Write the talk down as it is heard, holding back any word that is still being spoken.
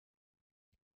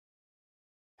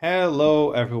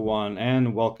Hello everyone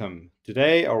and welcome.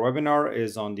 Today our webinar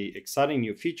is on the exciting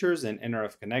new features in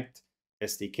nRF Connect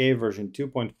SDK version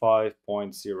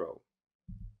 2.5.0.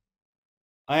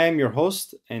 I am your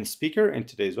host and speaker in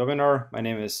today's webinar. My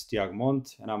name is Tiago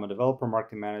Montt and I'm a developer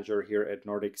marketing manager here at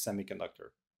Nordic Semiconductor.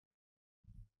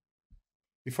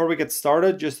 Before we get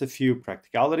started, just a few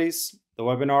practicalities. The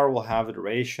webinar will have a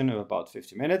duration of about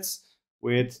 50 minutes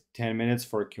with 10 minutes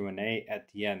for Q&A at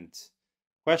the end.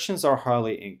 Questions are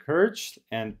highly encouraged,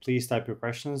 and please type your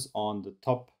questions on the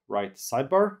top right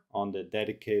sidebar on the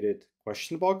dedicated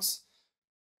question box.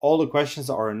 All the questions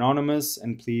are anonymous,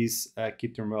 and please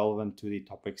keep them relevant to the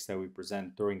topics that we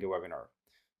present during the webinar.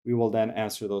 We will then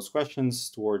answer those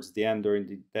questions towards the end during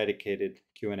the dedicated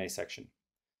Q&A section.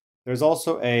 There's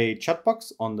also a chat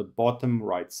box on the bottom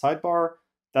right sidebar.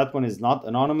 That one is not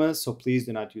anonymous, so please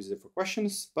do not use it for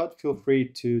questions, but feel free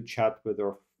to chat with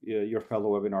your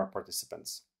fellow webinar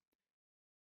participants.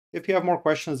 If you have more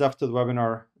questions after the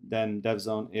webinar, then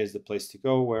DevZone is the place to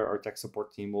go, where our tech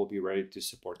support team will be ready to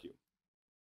support you.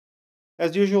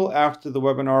 As usual, after the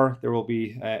webinar, there will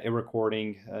be a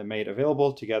recording made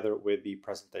available together with the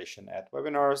presentation at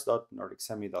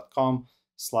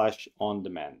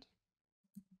webinars.nordicsemi.com/on-demand.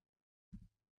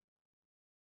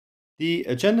 The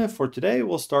agenda for today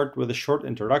will start with a short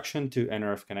introduction to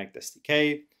nRF Connect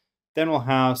SDK. Then we'll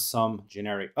have some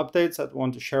generic updates that we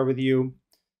want to share with you.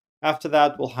 After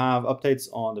that, we'll have updates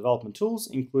on development tools,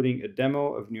 including a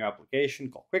demo of a new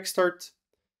application called Quick Start.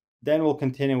 Then we'll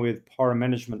continue with power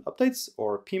management updates,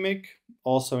 or PMIC,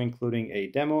 also including a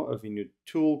demo of a new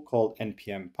tool called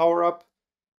npm PowerUP.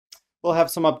 We'll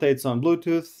have some updates on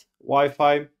Bluetooth,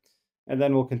 Wi-Fi, and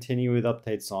then we'll continue with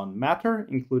updates on Matter,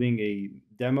 including a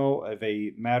demo of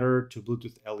a Matter to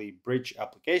Bluetooth LE bridge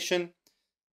application.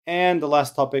 And the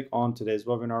last topic on today's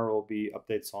webinar will be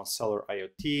updates on cellular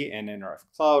IoT and nRF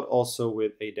Cloud, also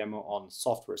with a demo on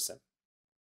software sim.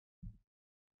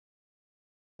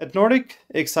 At Nordic,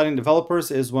 exciting developers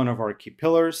is one of our key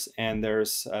pillars, and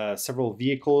there's several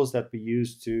vehicles that we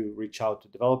use to reach out to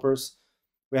developers.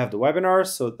 We have the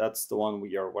webinars, so that's the one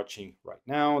we are watching right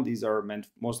now. These are meant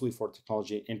mostly for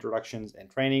technology introductions and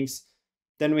trainings.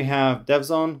 Then we have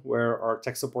DevZone, where our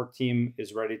tech support team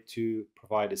is ready to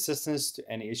provide assistance to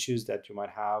any issues that you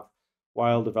might have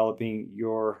while developing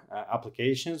your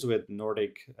applications with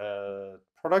Nordic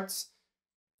products.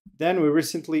 Then we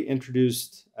recently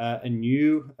introduced a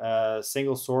new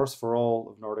single source for all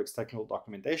of Nordic's technical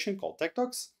documentation called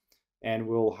TechDocs. And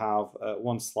we'll have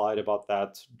one slide about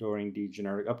that during the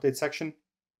generic update section.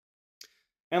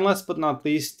 And last but not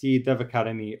least, the Dev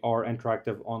Academy, our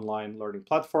interactive online learning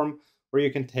platform, where you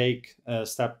can take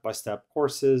step-by-step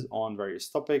courses on various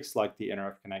topics like the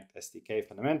nRF Connect SDK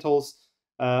fundamentals,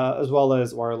 as well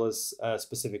as wireless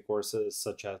specific courses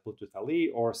such as Bluetooth LE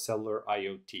or cellular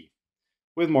IoT,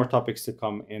 with more topics to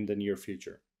come in the near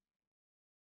future.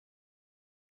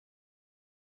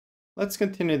 Let's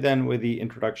continue then with the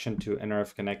introduction to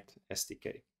nRF Connect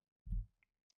SDK.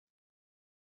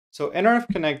 So nRF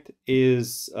Connect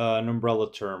is an umbrella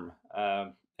term,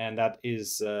 and that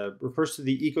is refers to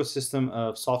the ecosystem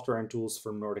of software and tools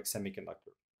from Nordic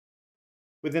Semiconductor.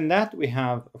 Within that, we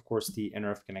have, of course, the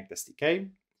nRF Connect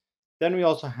SDK. Then we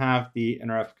also have the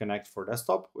nRF Connect for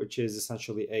Desktop, which is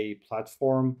essentially a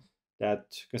platform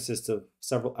that consists of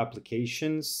several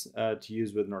applications to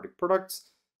use with Nordic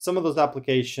products. Some of those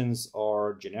applications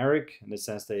are generic in the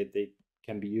sense that they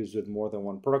can be used with more than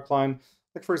one product line.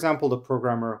 Like, for example, the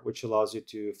programmer, which allows you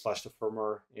to flash the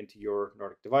firmware into your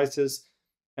Nordic devices.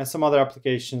 And some other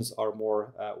applications are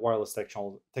more wireless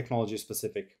technology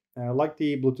specific, like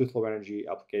the Bluetooth Low Energy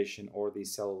application or the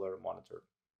cellular monitor.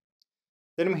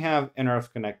 Then we have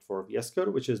nRF Connect for VS Code,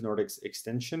 which is Nordic's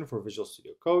extension for Visual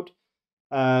Studio Code,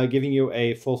 giving you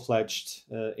a full-fledged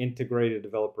integrated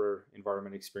developer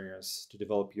environment experience to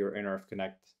develop your nRF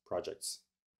Connect projects.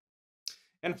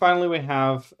 And finally, we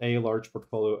have a large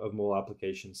portfolio of mobile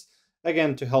applications,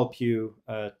 again, to help you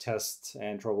test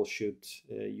and troubleshoot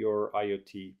your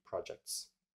IoT projects.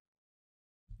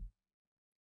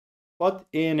 But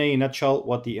in a nutshell,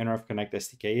 what the nRF Connect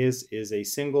SDK is a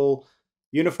single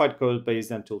unified code-based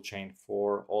and toolchain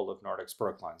for all of Nordic's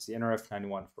product lines. The nRF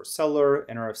 91 for cellular,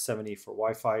 nRF 70 for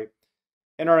Wi-Fi,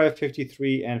 nRF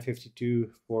 53 and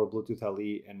 52 for Bluetooth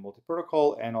LE and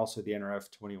multi-protocol, and also the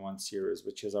nRF 21 series,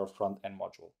 which is our front-end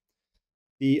module.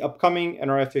 The upcoming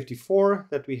nRF 54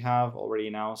 that we have already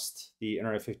announced, the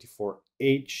nRF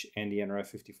 54H and the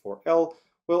nRF 54L,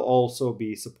 will also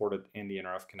be supported in the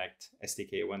nRF Connect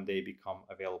SDK when they become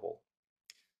available.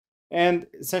 And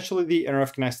essentially, the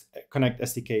nRF Connect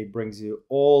SDK brings you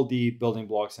all the building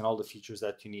blocks and all the features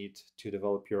that you need to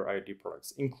develop your IoT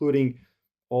products, including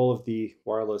all of the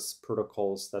wireless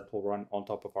protocols that will run on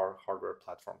top of our hardware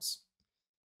platforms.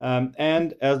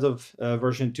 And as of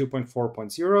version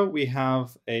 2.4.0, we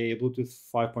have a Bluetooth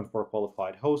 5.4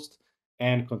 qualified host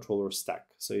and controller stack.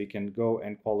 So you can go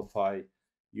and qualify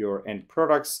your end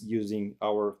products using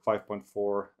our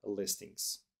 5.4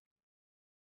 listings.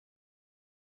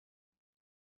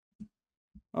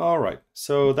 All right,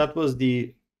 so that was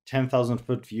the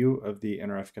 10,000-foot view of the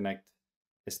nRF Connect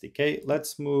SDK.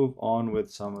 Let's move on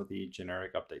with some of the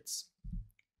generic updates.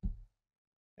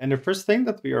 And the first thing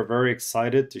that we are very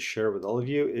excited to share with all of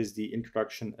you is the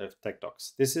introduction of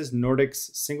TechDocs. This is Nordic's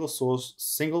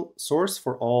single source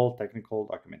for all technical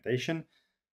documentation,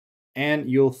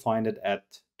 and you'll find it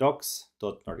at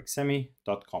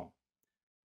docs.nordicsemi.com.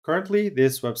 Currently,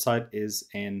 this website is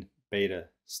in beta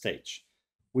stage.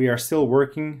 We are still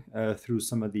working through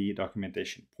some of the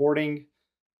documentation porting.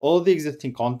 All of the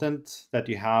existing content that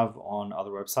you have on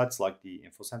other websites, like the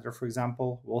Info Center, for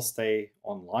example, will stay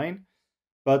online,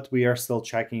 but we are still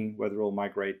checking whether we'll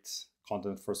migrate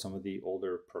content for some of the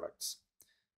older products.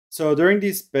 So during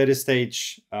this beta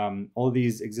stage, all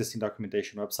these existing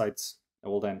documentation websites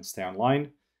will then stay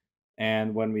online.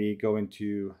 And when we go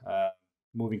into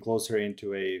moving closer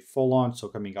into a full launch, so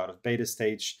coming out of beta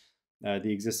stage,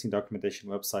 the existing documentation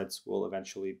websites will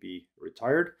eventually be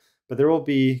retired. But there will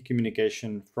be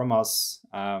communication from us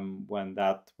when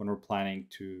we're planning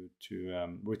to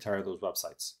retire those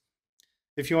websites.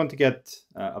 If you want to get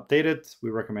updated, we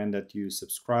recommend that you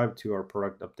subscribe to our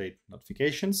product update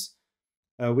notifications.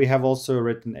 We have also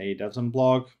written a DevZone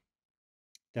blog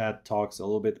that talks a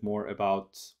little bit more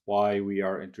about why we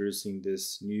are introducing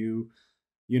this new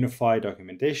unified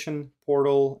documentation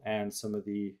portal and some of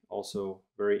the also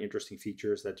very interesting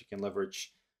features that you can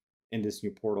leverage in this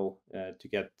new portal to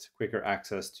get quicker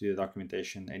access to the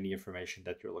documentation and the information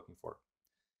that you're looking for.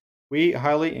 We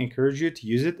highly encourage you to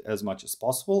use it as much as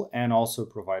possible and also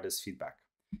provide us feedback.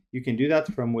 You can do that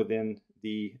from within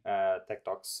the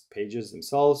TechDocs pages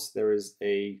themselves. There is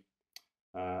a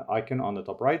icon on the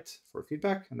top right for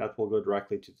feedback, and that will go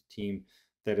directly to the team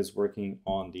that is working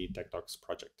on the TechDocs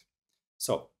project.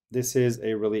 So this is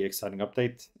a really exciting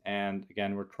update. And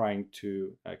again, we're trying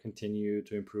to continue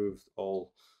to improve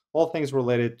all things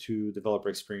related to developer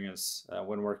experience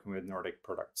when working with Nordic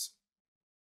products.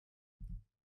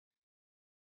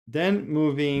 Then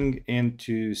moving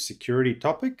into security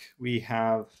topic, we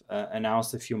have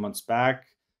announced a few months back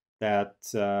that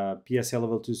PSA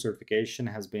Level 2 certification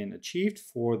has been achieved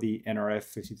for the nRF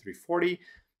 5340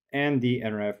 and the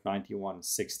nRF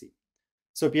 9160.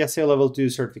 So PSA Level 2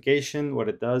 certification, what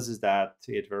it does is that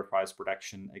it verifies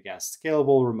protection against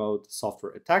scalable remote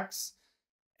software attacks,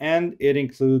 and it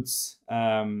includes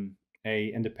a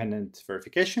independent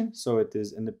verification. So it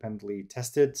is independently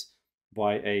tested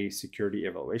by a security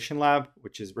evaluation lab,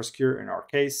 which is riskier in our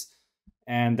case,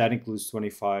 and that includes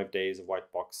 25 days of white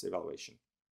box evaluation.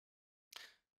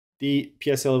 The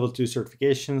PSA Level 2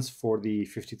 certifications for the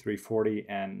 5340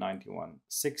 and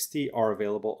 9160 are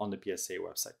available on the PSA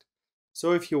website.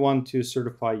 So if you want to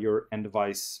certify your end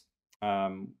device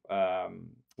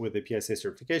with a PSA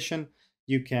certification,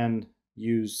 you can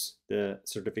use the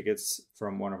certificates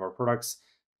from one of our products,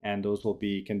 and those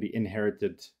can be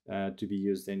inherited to be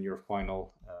used in your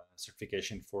final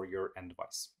certification for your end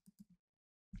device.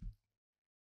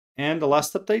 And the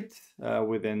last update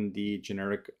within the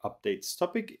generic updates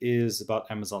topic is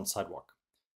about Amazon Sidewalk.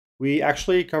 We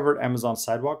actually covered Amazon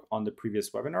Sidewalk on the previous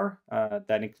webinar.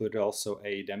 That included also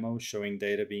a demo showing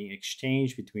data being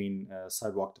exchanged between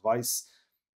Sidewalk device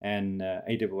and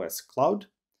AWS Cloud.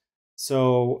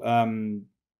 So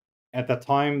at that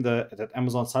time, that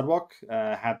Amazon Sidewalk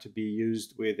had to be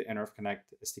used with nRF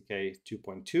Connect SDK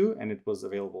 2.2, and it was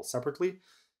available separately.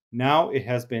 Now it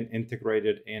has been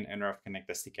integrated in nRF Connect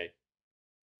SDK.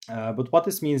 But what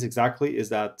this means exactly is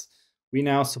that we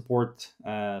now support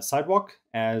Sidewalk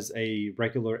as a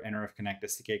regular nRF Connect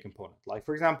SDK component, like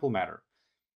for example, Matter.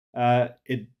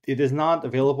 It is not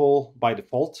available by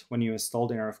default when you install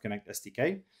the nRF Connect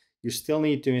SDK. You still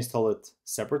need to install it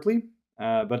separately,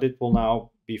 but it will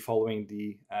now be following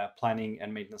the planning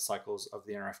and maintenance cycles of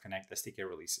the nRF Connect SDK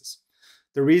releases.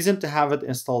 The reason to have it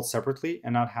installed separately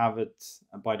and not have it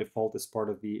by default as part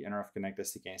of the nRF Connect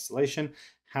SDK installation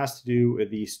has to do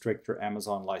with the stricter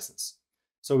Amazon license.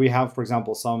 So we have, for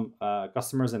example, some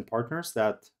customers and partners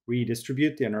that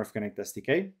redistribute the nRF Connect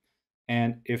SDK.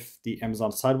 And if the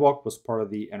Amazon Sidewalk was part of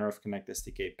the nRF Connect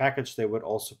SDK package, they would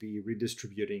also be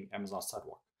redistributing Amazon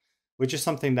Sidewalk, which is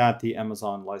something that the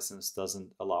Amazon license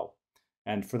doesn't allow.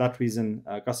 And for that reason,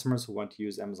 customers who want to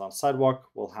use Amazon Sidewalk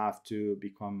will have to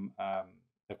become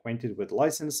acquainted with the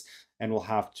license, and we'll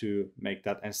have to make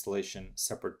that installation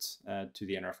separate to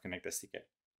the nRF Connect SDK.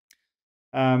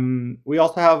 We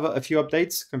also have a few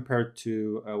updates compared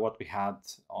to what we had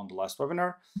on the last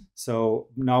webinar. So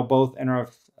now both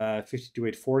nRF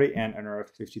 52840 and nRF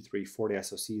 5340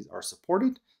 SoCs are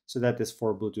supported. So that is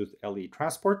for Bluetooth LE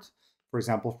transport. For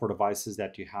example, for devices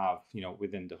that you have,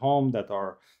 within the home that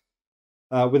are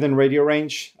within radio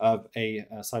range of a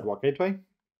sidewalk gateway.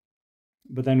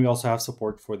 But then we also have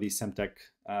support for the Semtech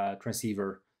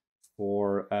transceiver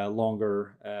for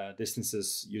longer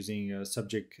distances using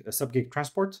sub-gig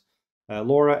transport,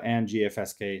 LoRa, and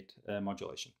GFSK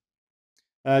modulation.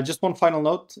 Just one final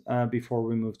note before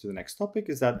we move to the next topic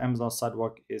is that Amazon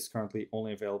Sidewalk is currently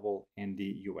only available in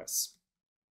the US.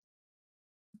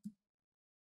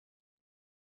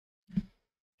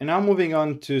 And now moving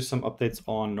on to some updates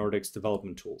on Nordic's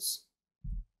development tools.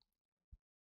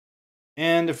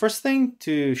 And the first thing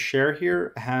to share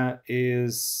here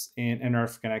is in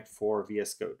nRF Connect for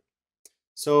VS Code.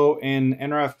 So in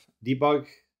nRF debug,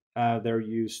 there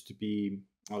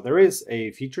is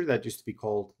a feature that used to be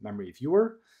called Memory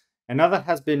Viewer, and now that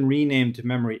has been renamed to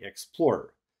Memory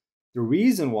Explorer. The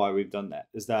reason why we've done that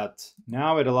is that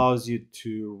now it allows you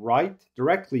to write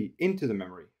directly into the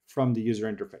memory from the user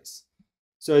interface.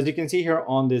 So as you can see here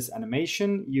on this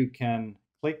animation, you can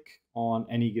click on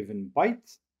any given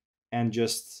byte and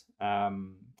just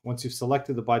once you've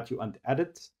selected the byte you want to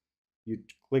edit, you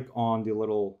click on the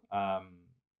little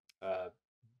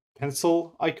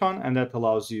pencil icon, and that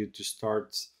allows you to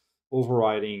start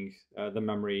overriding the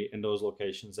memory in those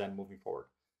locations and moving forward.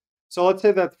 So let's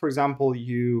say that, for example,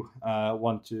 you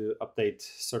want to update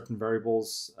certain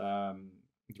variables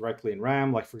directly in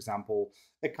RAM, like for example,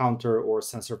 a counter or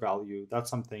sensor value. That's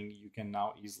something you can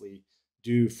now easily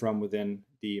do from within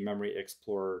the Memory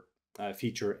Explorer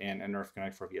feature in nRF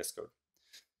Connect for VS Code.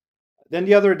 Then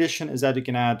the other addition is that you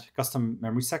can add custom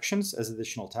memory sections as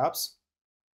additional tabs.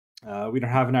 We don't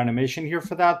have an animation here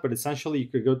for that, but essentially you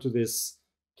could go to this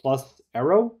plus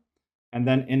arrow and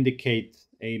then indicate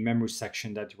a memory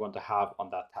section that you want to have on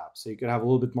that tab. So you could have a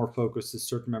little bit more focus to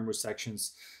certain memory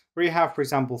sections where you have, for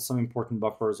example, some important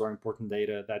buffers or important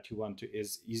data that you want to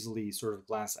easily sort of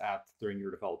glance at during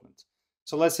your development.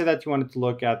 So let's say that you wanted to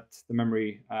look at the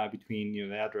memory between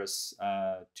the address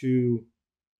 2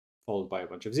 followed by a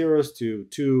bunch of zeros to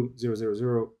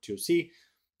 20002C.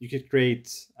 You could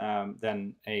create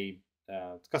then a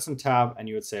custom tab, and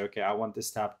you would say, okay, I want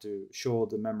this tab to show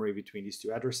the memory between these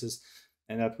two addresses,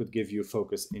 and that would give you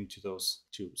focus into those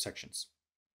two sections.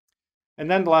 And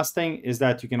then the last thing is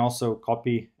that you can also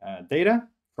copy data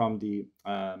from the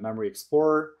Memory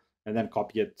Explorer and then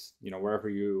copy it wherever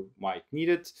you might need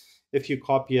it. If you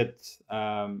copy it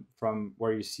from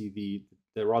where you see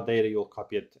the raw data, you'll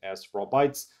copy it as raw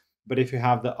bytes. But if you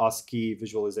have the ASCII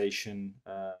visualization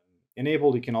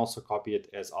enabled, you can also copy it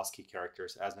as ASCII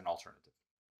characters as an alternative.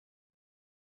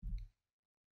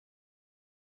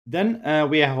 Then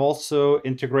we have also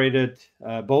integrated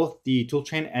both the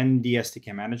toolchain and the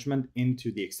SDK management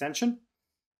into the extension.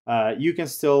 You can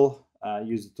still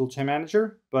use the toolchain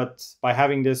manager, but by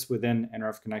having this within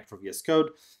nRF Connect for VS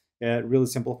Code, it really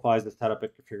simplifies the setup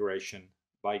and configuration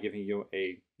by giving you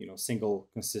a single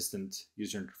consistent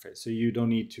user interface. So you don't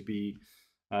need to be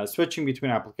switching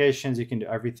between applications. You can do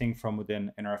everything from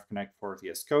within nRF Connect for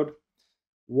VS Code.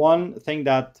 One thing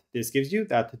that this gives you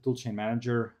that the toolchain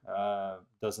manager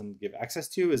doesn't give access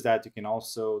to is that you can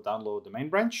also download the main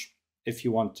branch if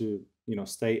you want to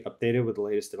stay updated with the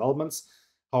latest developments.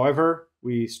 However,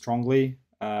 we strongly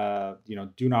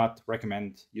do not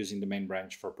recommend using the main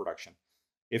branch for production.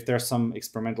 If there's some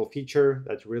experimental feature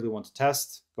that you really want to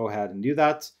test, go ahead and do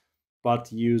that,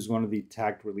 but use one of the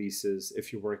tagged releases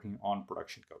if you're working on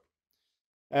production code.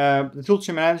 The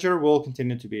toolchain manager will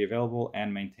continue to be available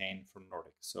and maintained from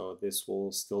Nordic. So this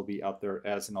will still be out there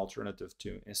as an alternative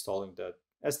to installing the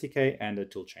SDK and the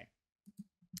toolchain.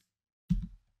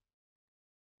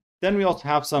 Then we also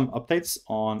have some updates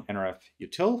on nRF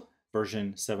Util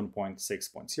version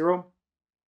 7.6.0.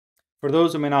 For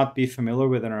those who may not be familiar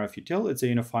with nRF Util, it's a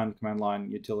unified command line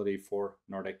utility for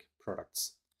Nordic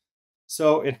products.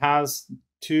 So it has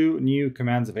two new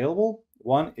commands available.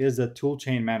 One is the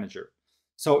toolchain manager.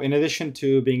 So in addition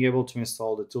to being able to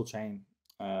install the toolchain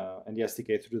and the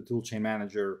SDK through the toolchain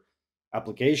manager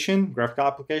application, graphical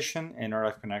application, in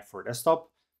nRF Connect for desktop,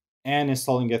 and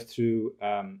installing it through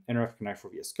nRF Connect for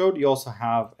VS Code, you also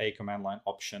have a command line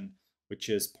option, which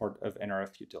is part of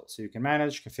nRF Util. So you can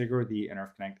manage, configure the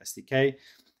nRF Connect SDK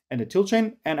and the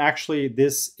toolchain. And actually,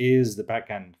 this is the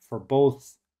backend for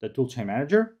both the toolchain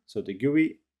manager, so the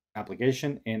GUI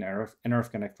application in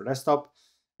nRF Connect for desktop,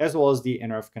 as well as the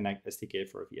nRF Connect SDK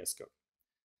for VS Code.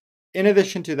 In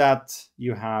addition to that,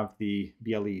 you have the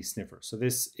BLE sniffer. So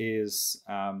this is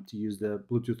to use the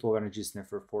Bluetooth Low Energy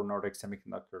sniffer for Nordic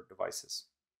Semiconductor devices.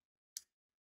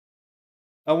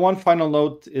 One final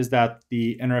note is that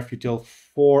the nRF Util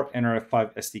for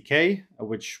nRF5 SDK,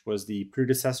 which was the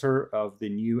predecessor of the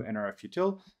new nRF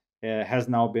Util, has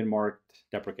now been marked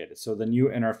deprecated. So the new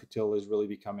nRF Util is really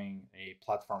becoming a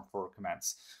platform for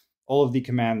commands. All of the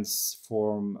commands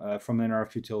from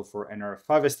nRF Util for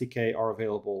nRF5 SDK are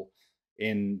available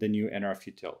in the new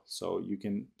nRF Util. So you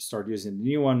can start using the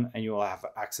new one and you will have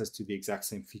access to the exact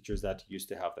same features that you used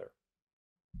to have there.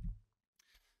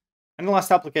 And the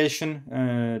last application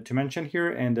to mention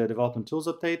here in the development tools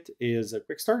update is a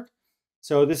quick start.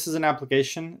 So this is an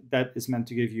application that is meant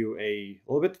to give you a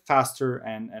little bit faster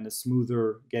and a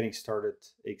smoother getting started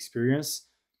experience.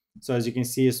 So as you can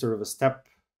see, it's sort of a step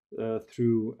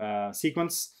through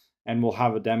sequence, and we'll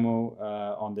have a demo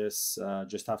on this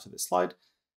just after this slide.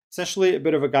 Essentially a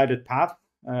bit of a guided path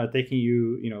taking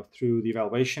you, through the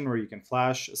evaluation where you can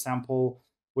flash a sample,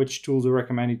 which tools we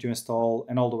recommend you to install,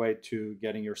 and all the way to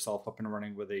getting yourself up and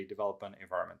running with a development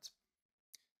environment.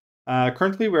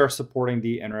 Currently, we are supporting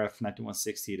the nRF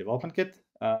 9160 development kit,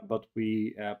 but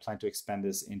we plan to expand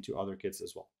this into other kits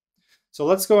as well. So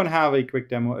let's go and have a quick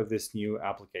demo of this new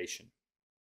application.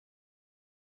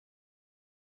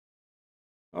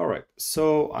 All right,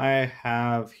 so I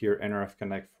have here nRF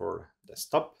Connect for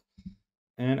desktop,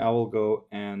 and I will go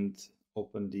and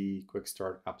open the quick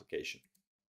start application.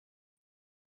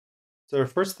 So the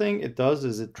first thing it does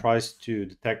is it tries to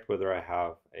detect whether I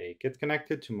have a kit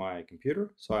connected to my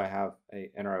computer. So I have a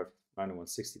nRF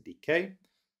 9160DK.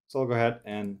 So I'll go ahead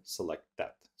and select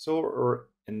that. So we're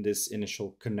in this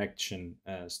initial connection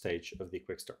stage of the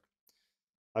quick start.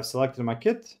 I've selected my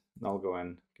kit, and I'll go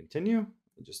and continue.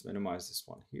 I'll just minimize this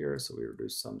one here so we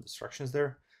reduce some distractions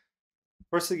there.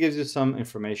 First, it gives you some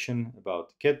information about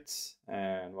the kit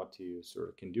and what you sort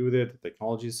of can do with it, the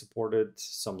technology supported,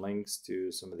 some links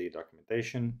to some of the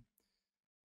documentation.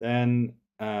 Then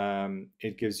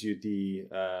it gives you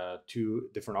the two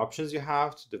different options you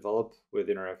have to develop with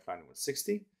nRF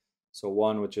 9160. So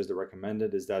one, which is the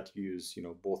recommended, is that you use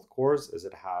both cores, as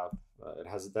it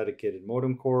has a dedicated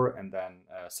modem core and then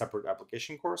a separate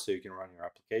application core, so you can run your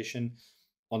application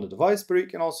on the device, but you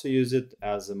can also use it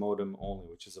as a modem only,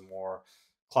 which is a more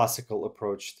classical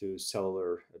approach to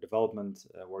cellular development,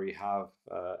 where you have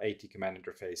AT command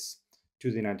interface to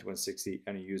the 9160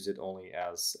 and you use it only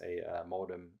as a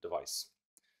modem device.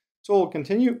 So we'll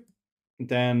continue.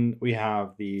 Then we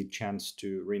have the chance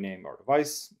to rename our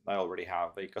device. I already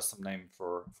have a custom name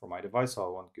for my device, so I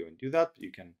won't go and do that, but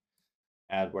you can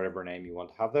add whatever name you want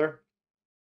to have there.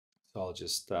 So I'll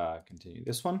just continue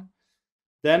this one.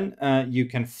 Then you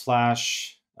can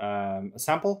flash a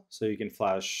sample. So you can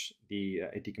flash the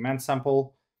AT command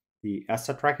sample, the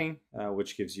asset tracking,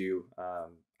 which gives you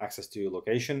access to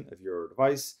location of your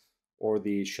device, or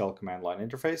the shell command line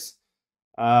interface.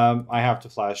 I have to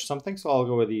flash something, so I'll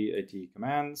go with the AT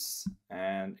commands,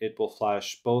 and it will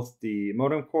flash both the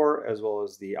modem core as well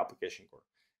as the application core.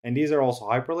 And these are also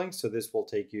hyperlinks, so this will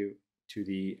take you to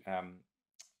the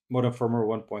modem firmware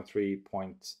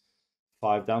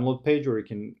 1.3.5 download page, where you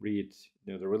can read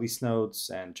the release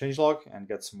notes and changelog and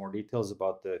get some more details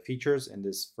about the features in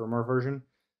this firmware version.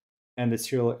 And the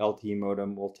serial LTE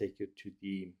modem will take you to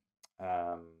the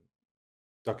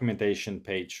documentation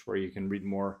page, where you can read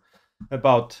more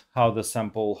about how the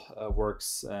sample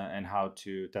works and how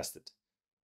to test it.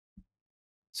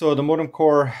 So the modem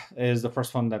core is the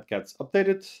first one that gets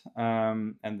updated,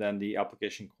 and then the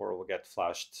application core will get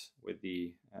flashed with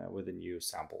the new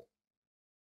sample.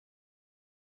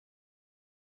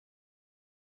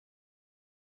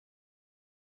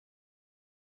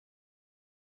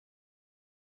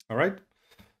 All right,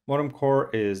 modem core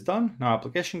is done. Now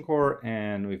application core,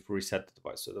 and we've reset the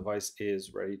device. So the device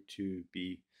is ready to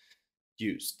be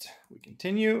used. We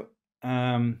continue,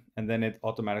 and then it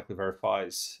automatically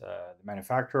verifies the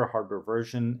manufacturer, hardware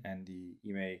version, and the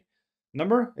IMEI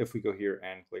number. If we go here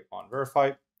and click on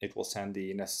verify, it will send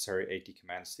the necessary AT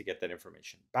commands to get that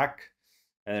information back.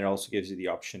 And it also gives you the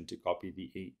option to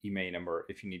copy the IMEI number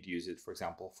if you need to use it, for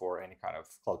example, for any kind of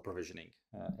cloud provisioning,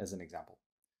 as an example.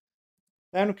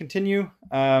 Then we continue.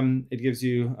 It gives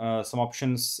you some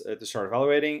options to start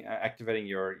evaluating, activating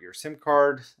your SIM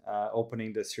card,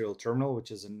 opening the serial terminal,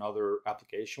 which is another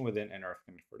application within nRF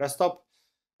Connect for desktop.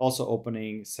 Also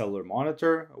opening cellular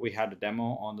monitor. We had a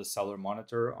demo on the cellular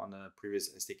monitor on a previous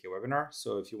SDK webinar.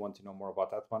 So if you want to know more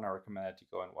about that one, I recommend that you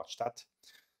go and watch that.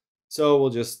 So we'll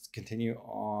just continue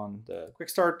on the quick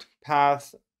start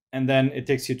path. And then it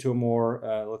takes you to a more,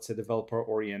 let's say,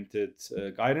 developer-oriented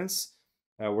guidance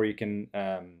where you can,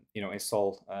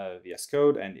 install VS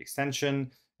Code and the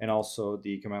extension, and also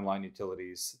the command line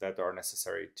utilities that are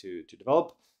necessary to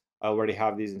develop. I already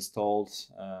have these installed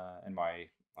in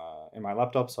my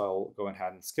laptop, so I'll go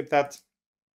ahead and skip that.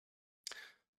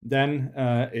 Then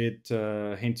it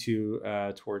hints you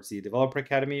towards the Developer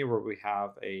Academy, where we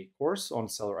have a course on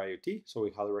cellular IoT. So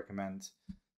we highly recommend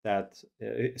that,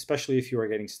 especially if you are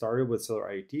getting started with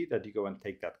cellular IoT, that you go and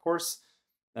take that course,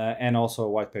 and also a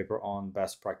white paper on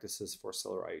best practices for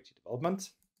cellular IoT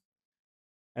development.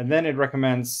 And then it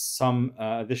recommends some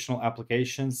additional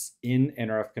applications in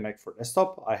nRF Connect for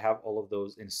desktop. I have all of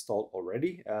those installed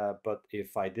already, but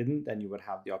if I didn't, then you would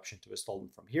have the option to install them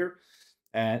from here.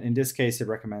 And in this case, it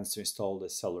recommends to install the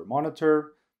cellular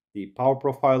monitor, the power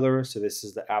profiler. So this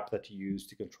is the app that you use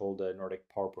to control the Nordic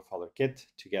power profiler kit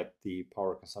to get the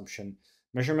power consumption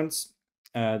measurements.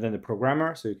 Then the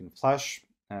programmer, so you can flash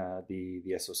the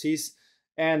SoCs,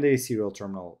 and the serial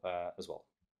terminal as well.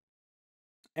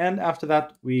 And after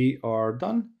that, we are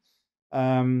done.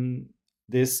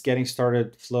 This getting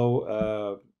started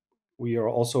flow, we are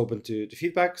also open to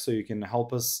feedback, so you can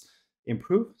help us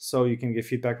improve. So you can get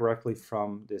feedback directly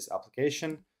from this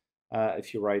application.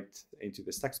 If you write into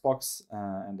this text box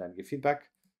and then give feedback,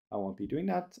 I won't be doing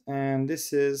that. And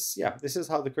this is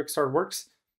how the quick start works.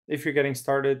 If you're getting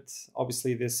started,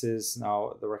 obviously this is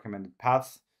now the recommended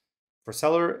path for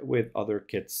cellular, with other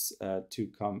kits to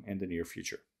come in the near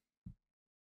future.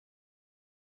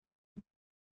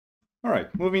 All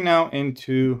right, moving now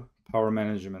into power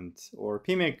management or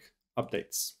PMIC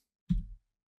updates.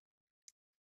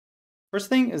 First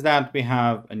thing is that we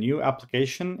have a new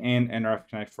application in nRF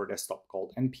Connect for desktop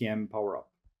called npm PowerUp.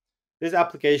 This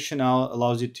application now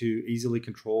allows you to easily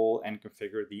control and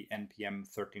configure the npm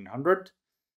 1300,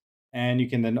 and you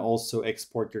can then also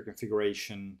export your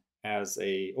configuration as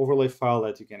a overlay file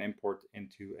that you can import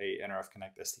into a nRF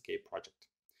Connect SDK project.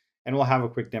 And we'll have a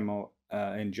quick demo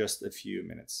in just a few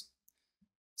minutes.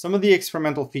 Some of the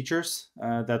experimental features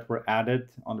that were added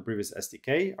on the previous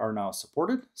SDK are now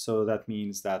supported. So that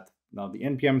means that now the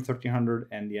npm 1300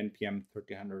 and the npm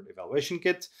 1300 evaluation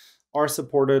kit are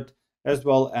supported, as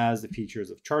well as the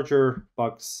features of charger,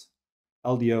 bucks,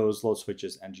 LDOs, load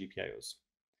switches, and GPIOs.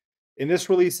 In this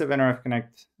release of nRF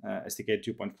Connect SDK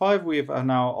 2.5, we've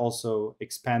now also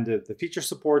expanded the feature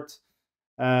support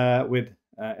with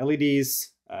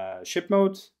LEDs, ship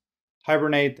mode,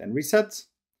 hibernate, and reset.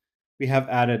 We have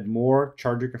added more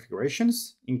charger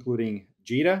configurations, including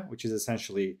JITA, which is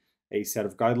essentially a set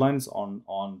of guidelines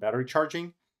on battery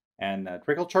charging, and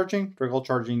trickle charging. Trickle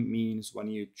charging means when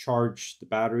you charge the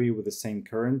battery with the same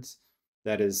current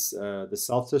that is the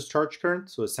self-discharge current,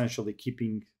 so essentially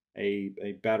keeping a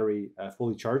battery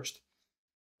fully charged.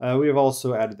 We have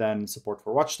also added then support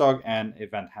for watchdog and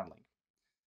event handling.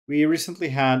 We recently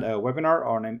had a webinar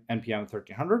on npm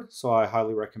 1300, so I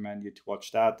highly recommend you to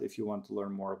watch that if you want to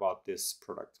learn more about this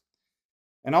product.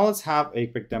 And now let's have a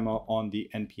quick demo on the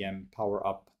npm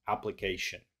PowerUp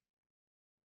application.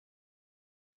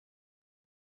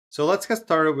 So let's get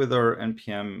started with our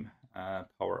npm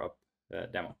PowerUp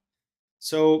demo.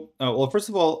 So, well, first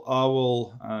of all, I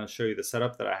will show you the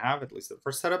setup that I have, at least the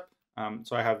first setup.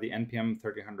 So I have the npm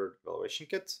 1300 evaluation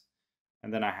kit,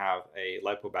 and then I have a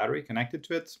LiPo battery connected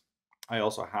to it. I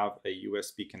also have a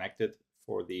USB connected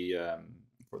for to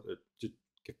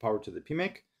give power to the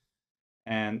PMIC,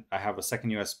 and I have a second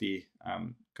USB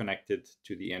connected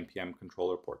to the npm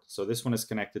controller port. So this one is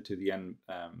connected to the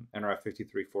nRF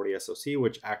 5340 SoC,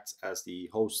 which acts as the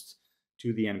host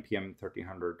to the npm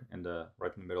 1300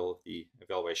 right in the middle of the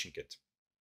evaluation kit.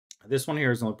 This one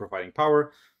here is only providing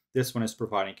power. This one is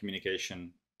providing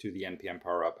communication to the npm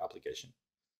PowerUp application.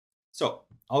 So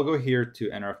I'll go here to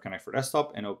nRF Connect for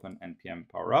desktop and open npm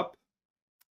PowerUp.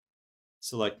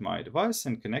 Select my device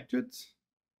and connect to it.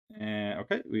 And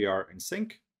okay, we are in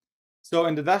sync. So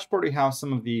in the dashboard, we have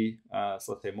some of the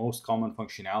so let's say most common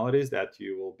functionalities that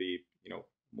you will be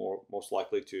most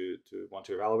likely to want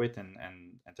to evaluate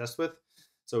and test with.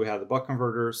 So we have the buck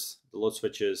converters, the load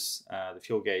switches, the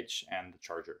fuel gauge, and the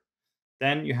charger.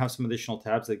 Then you have some additional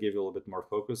tabs that give you a little bit more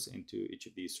focus into each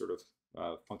of these sort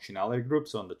of functionality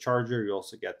groups. So on the charger, you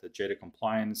also get the JITA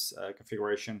compliance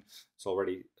configuration. It's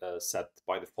already set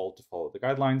by default to follow the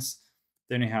guidelines.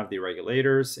 Then you have the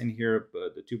regulators in here,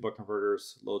 the two buck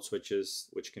converters, load switches,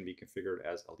 which can be configured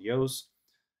as LDOs,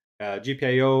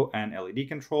 GPIO and LED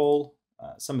control,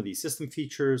 some of these system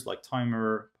features like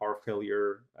timer, power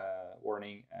failure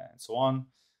warning, and so on.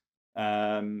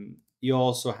 You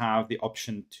also have the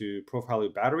option to profile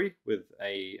your battery with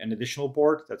an additional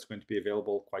board that's going to be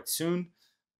available quite soon.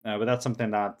 But that's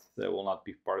something that will not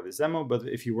be part of this demo. But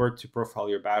if you were to profile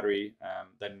your battery,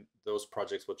 then those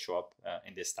projects would show up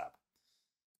in this tab.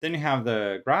 Then you have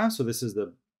the graph. So this is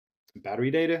the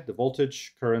battery data, the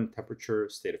voltage, current, temperature,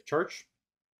 state of charge.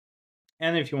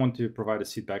 And if you want to provide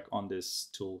us feedback on this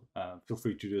tool, feel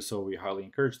free to do so. We highly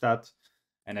encourage that.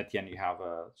 And at the end, you have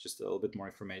just a little bit more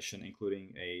information,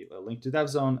 including a link to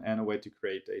DevZone and a way to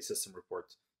create a system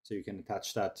report. So you can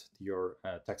attach that to your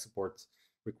tech support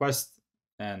request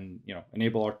and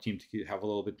enable our team to have a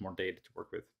little bit more data to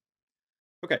work with.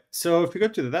 Okay, so if we go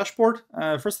to the dashboard,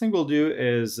 first thing we'll do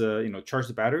is charge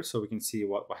the battery so we can see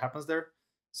what happens there.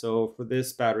 So for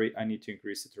this battery, I need to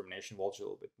increase the termination voltage a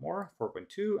little bit more,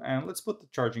 4.2, and let's put the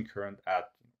charging current at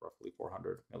roughly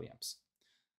 400 milliamps.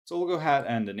 So we'll go ahead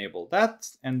and enable that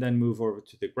and then move over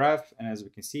to the graph. And as we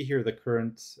can see here, the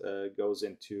current goes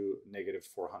into negative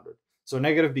 400. So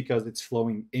negative because it's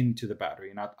flowing into the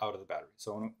battery, not out of the battery.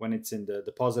 So when it's in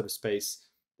the positive space,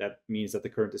 that means that the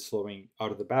current is flowing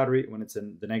out of the battery. When it's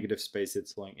in the negative space,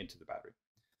 it's flowing into the battery.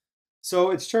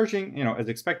 So it's charging, as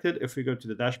expected. If we go to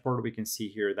the dashboard, we can see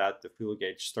here that the fuel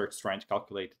gauge starts trying to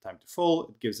calculate the time to full.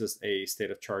 It gives us a state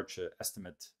of charge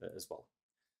estimate as well.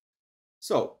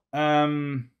 So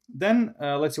then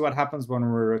let's see what happens when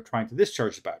we're trying to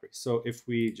discharge the battery. So if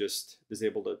we just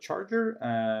disable the charger,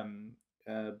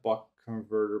 buck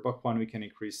converter, buck one, we can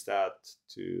increase that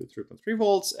to 3.3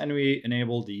 volts, and we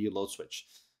enable the load switch,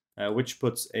 which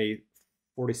puts a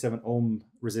 47 ohm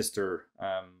resistor,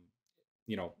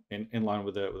 in line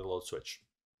with the load switch.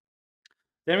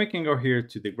 Then we can go here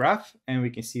to the graph, and we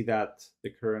can see that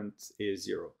the current is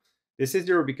 0. This is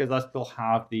 0 because I still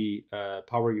have the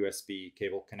power USB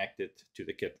cable connected to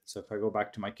the kit. So if I go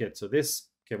back to my kit, so this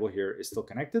cable here is still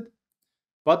connected.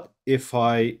 But if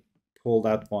I pull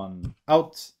that one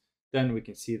out, then we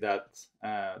can see that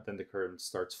then the current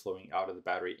starts flowing out of the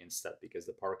battery instead because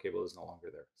the power cable is no longer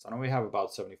there. So now we have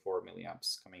about 74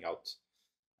 milliamps coming out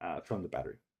from the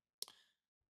battery.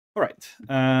 All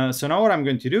right, so now what I'm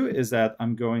going to do is that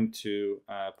I'm going to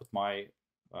put my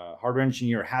hardware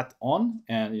engineer hat on,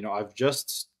 and I've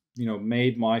just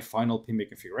made my final PMIC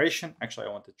configuration. Actually,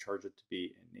 I want the charger to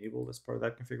be enabled as part of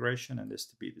that configuration and this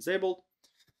to be disabled.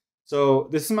 So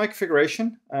this is my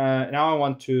configuration. Now I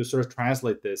want to sort of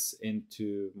translate this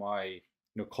into my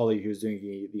colleague who's doing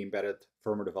the embedded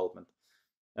firmware development.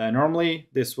 Normally,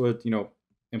 this would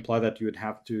imply that you would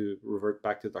have to revert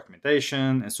back to the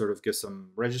documentation and sort of give some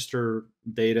register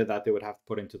data that they would have to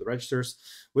put into the registers.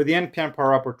 With the NPM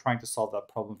PowerUp, we're trying to solve that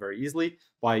problem very easily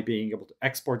by being able to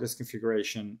export this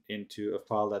configuration into a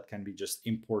file that can be just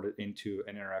imported into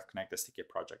an nRF Connect SDK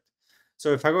project.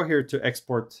 So if I go here to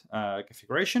export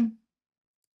configuration,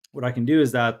 what I can do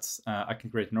is that I can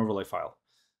create an overlay file.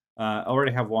 I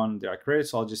already have one that I created,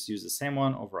 so I'll just use the same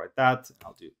one, overwrite that, and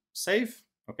I'll do save.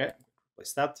 Okay,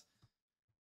 replace that.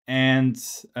 And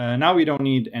now we don't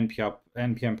need NPM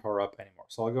PowerUp anymore.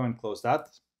 So I'll go and close that.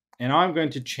 And now I'm going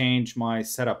to change my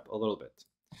setup a little bit.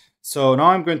 So now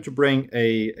I'm going to bring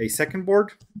a second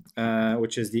board,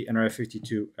 which is the nRF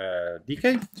 52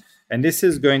 DK. And this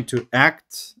is going to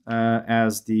act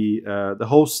as the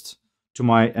host to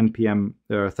my NPM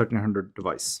 1300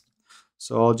 device.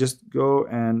 So I'll just go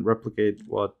and replicate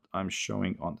what I'm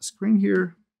showing on the screen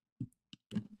here.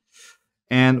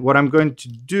 And what I'm going to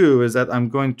do is that I'm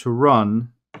going to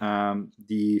run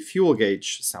the fuel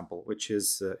gauge sample, which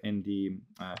is in the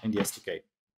SDK.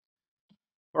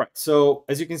 All right, so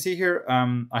as you can see here,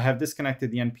 I have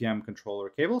disconnected the NPM controller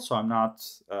cable, so I'm not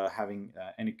having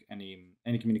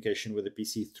any communication with the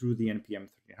PC through the NPM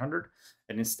 1300,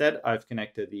 and instead I've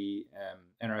connected the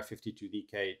nRF 52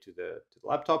 DK to the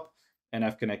laptop, and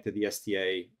I've connected the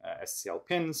STA SCL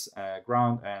pins,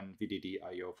 ground, and VDD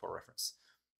IO for reference.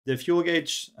 The fuel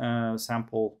gauge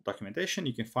sample documentation,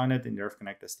 you can find it in the nRF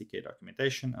Connect SDK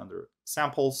documentation under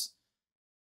samples,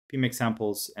 PMIC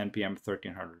samples, NPM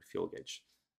 1300 fuel gauge.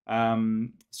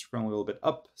 Scrolling a little bit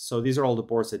up. So these are all the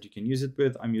boards that you can use it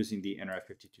with. I'm using the nRF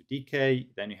 52 DK.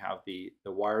 Then you have the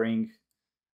wiring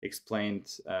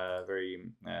explained very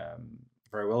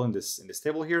well in this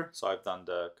table here. So I've done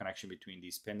the connection between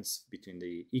these pins, between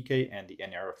the EK and the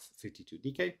nRF 52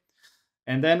 DK.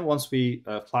 And then once we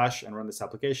flash and run this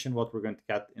application, what we're going to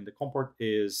get in the COM port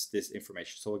is this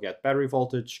information. So we'll get battery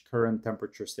voltage, current,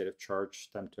 temperature, state of charge,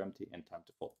 time to empty, and time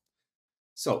to full.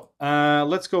 So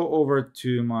let's go over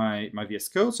to my VS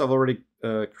Code. So I've already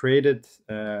created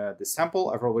this sample.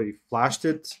 I've already flashed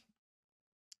it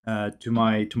to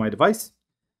my device,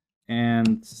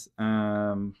 and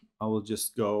I will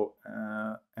just go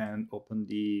and open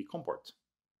the COM port.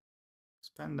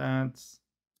 Expand that.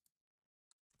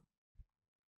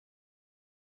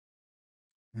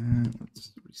 And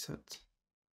let's reset.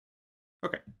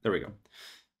 Okay, there we go.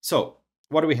 So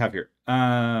what do we have here?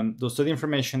 So the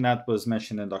information that was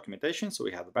mentioned in documentation. So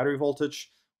we have the battery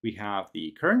voltage, we have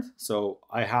the current. So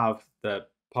I have the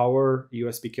power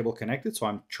USB cable connected, so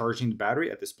I'm charging the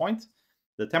battery at this point.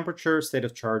 The temperature, state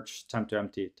of charge, time to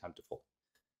empty, time to full.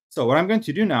 So what I'm going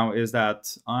to do now is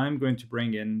that I'm going to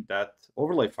bring in that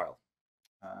overlay file.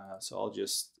 So I'll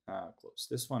just close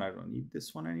this one. I don't need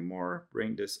this one anymore.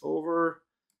 Bring this over,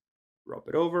 drop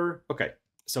it over. Okay,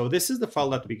 so this is the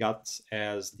file that we got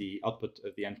as the output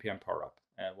of the npm PowerUp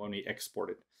when we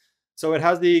export it. So it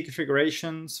has the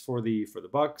configurations for the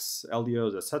bucks,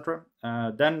 LDOs, etc.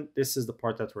 Then this is the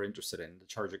part that we're interested in, the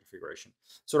charger configuration.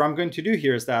 So what I'm going to do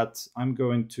here is that I'm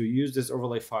going to use this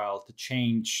overlay file to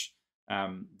change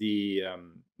the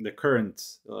current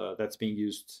that's being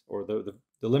used, or the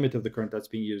limit of the current that's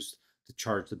being used to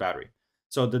charge the battery.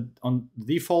 So the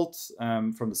default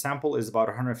from the sample is about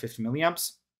 150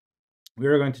 milliamps. We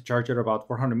are going to charge it about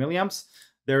 400 milliamps.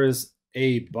 There is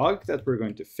a bug that we're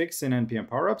going to fix in npm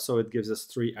PowerUp, so it gives us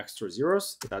 3 extra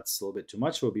zeros. That's a little bit too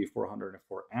much. It will be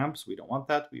 404 amps. We don't want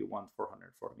that. We want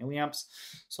 404 milliamps.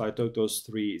 So I took those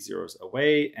 3 zeros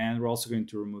away, and we're also going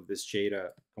to remove this JADA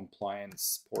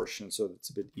compliance portion so it's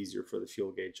a bit easier for the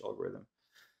fuel gauge algorithm.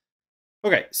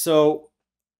 Okay, so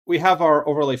we have our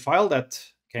overlay file that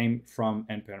came from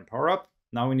npm PowerUp.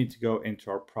 Now we need to go into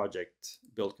our project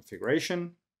build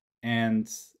configuration and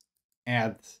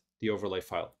add the overlay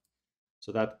file.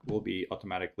 So that will be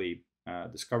automatically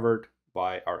discovered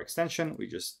by our extension. We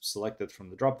just select it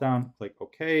from the dropdown, click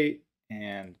OK,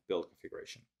 and build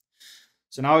configuration.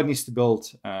 So now it needs to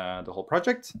build the whole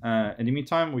project. In the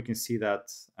meantime, we can see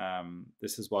that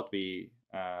this is what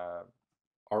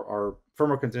our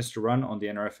firmware continues to run on the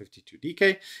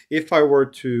nRF52DK. If I were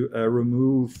to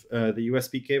remove the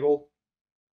USB cable,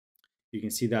 you can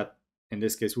see that in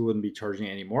this case we wouldn't be charging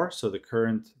anymore. So the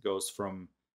current goes from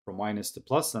minus to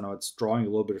plus. And now it's drawing a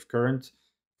little bit of current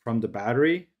from the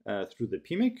battery through the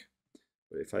PMIC.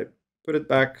 But if I put it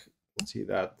back, we'll see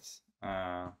that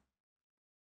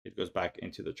it goes back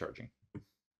into the charging.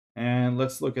 And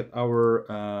let's look at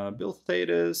our build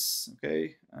status.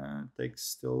 Okay, takes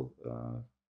still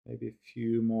maybe a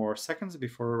few more seconds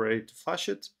before we're ready to flash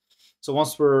it. So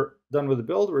once we're done with the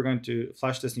build, we're going to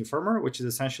flash this new firmware, which is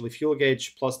essentially fuel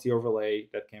gauge plus the overlay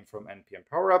that came from npm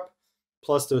PowerUp,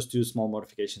 plus those 2 small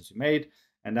modifications we made,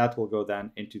 and that will go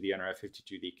then into the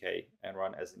nRF52DK and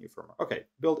run as a new firmware. Okay,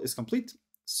 build is complete.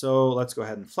 So let's go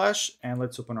ahead and flash, and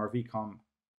let's open our vcom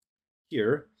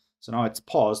here. So now it's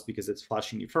paused because it's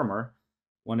flashing new firmware.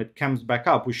 When it comes back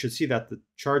up, we should see that the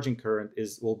charging current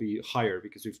will be higher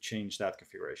because we've changed that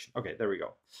configuration. Okay, there we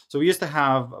go. So we used to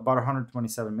have about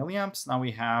 127 milliamps. Now we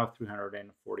have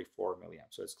 344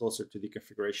 milliamps. So it's closer to the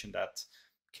configuration that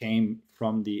came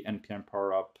from the npm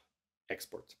PowerUp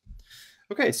export.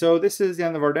 Okay, so this is the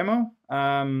end of our demo.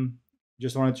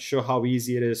 Just wanted to show how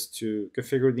easy it is to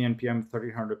configure the npm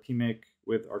 1300 PMIC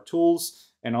with our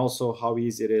tools, and also how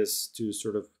easy it is to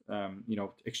sort of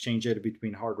exchange data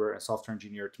between hardware and software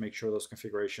engineer to make sure those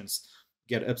configurations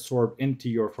get absorbed into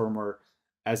your firmware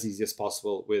as easy as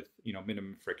possible with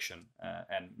minimum friction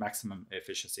and maximum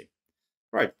efficiency.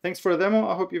 All right, thanks for the demo.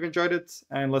 I hope you've enjoyed it,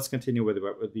 and let's continue with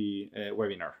the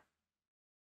webinar.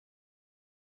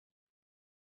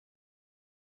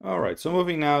 All right, so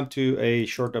moving now to a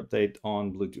short update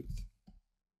on Bluetooth.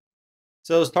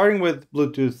 So starting with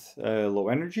Bluetooth Low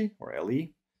Energy, or LE.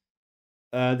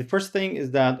 The first thing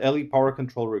is that LE Power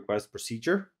Control Request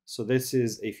Procedure. So this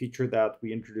is a feature that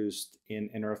we introduced in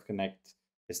nRF Connect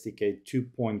SDK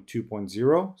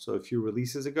 2.2.0, so a few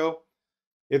releases ago.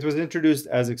 It was introduced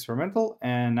as experimental,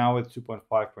 and now with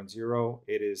 2.5.0,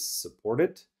 it is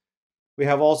supported. We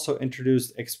have also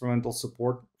introduced experimental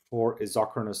support for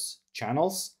isochronous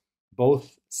channels,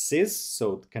 both CIS,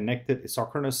 so connected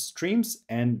isochronous streams,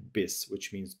 and BIS,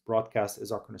 which means broadcast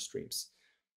isochronous streams.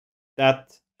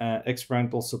 That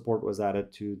experimental support was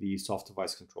added to the soft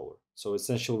device controller. So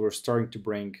essentially, we're starting to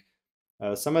bring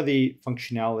some of the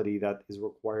functionality that is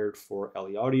required for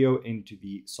LE audio into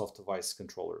the soft device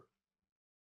controller.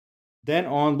 Then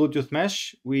on Bluetooth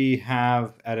Mesh, we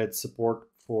have added support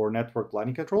for network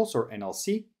lighting controls, or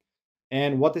NLC.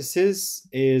 And what this is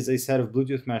a set of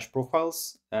Bluetooth Mesh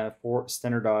profiles for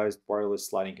standardized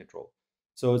wireless lighting control.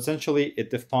 So essentially, it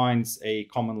defines a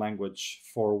common language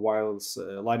for wireless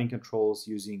lighting controls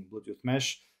using Bluetooth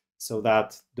Mesh, so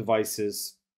that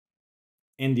devices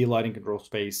in the lighting control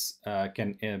space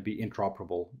can be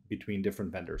interoperable between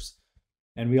different vendors.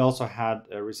 And we also had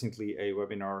recently a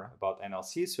webinar about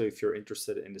NLC. So if you're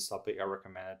interested in this topic, I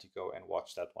recommend that you go and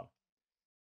watch that one.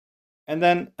 And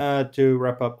then to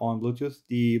wrap up on Bluetooth,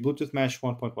 the Bluetooth Mesh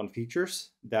 1.1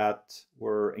 features that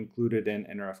were included in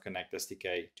nRF Connect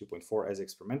SDK 2.4 as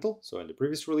experimental, so in the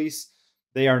previous release,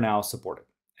 they are now supported.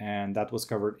 And that was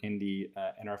covered in the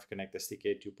nRF Connect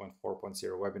SDK 2.4.0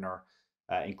 webinar,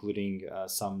 including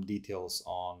some details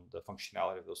on the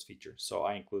functionality of those features. So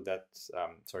I include that,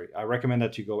 I recommend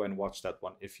that you go and watch that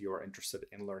one if you're interested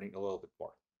in learning a little bit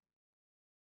more.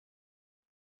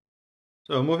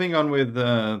 So moving on with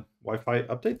Wi-Fi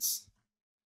updates.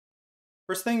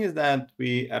 First thing is that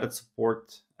we added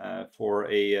support for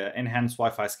a enhanced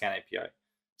Wi-Fi scan API.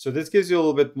 So this gives you a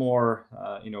little bit more,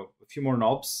 a few more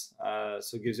knobs.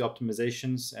 So it gives you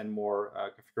optimizations and more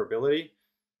configurability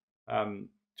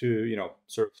to,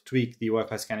 sort of tweak the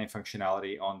Wi-Fi scanning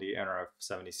functionality on the nRF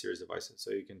 70 series devices.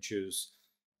 So you can choose,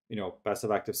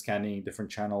 passive active scanning,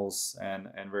 different channels, and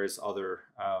various other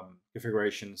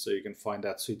configurations. So you can find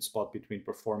that sweet spot between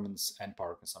performance and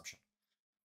power consumption.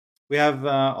 We have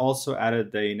also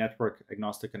added a network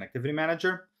agnostic connectivity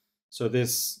manager. So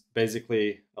this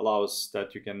basically allows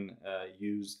that you can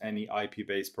use any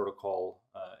IP-based protocol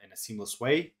in a seamless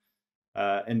way,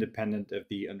 independent of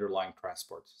the underlying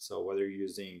transport. So whether you're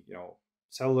using,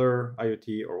 cellular,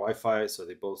 IoT, or Wi-Fi, so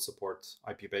they both support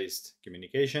IP-based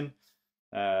communication.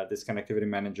 This connectivity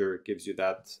manager gives you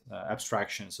that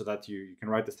abstraction so that you can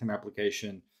write the same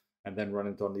application and then run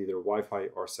it on either Wi-Fi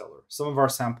or cellular. Some of our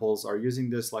samples are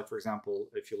using this, like for example,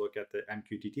 if you look at the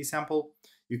MQTT sample,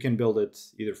 you can build it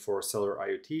either for cellular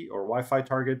IoT or Wi-Fi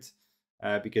target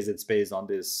because it's based on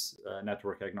this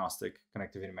network agnostic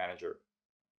connectivity manager,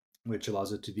 which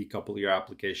allows you to decouple your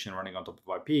application running on top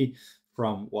of IP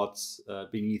from what's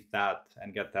beneath that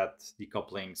and get that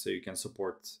decoupling so you can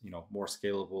support more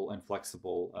scalable and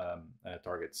flexible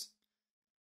targets.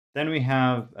 Then we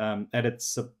have added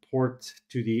support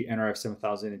to the nRF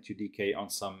 7000 and 2DK on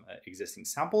some existing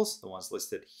samples, the ones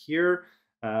listed here.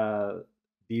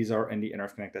 These are in the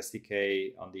nRF Connect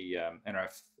SDK on the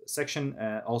nRF section.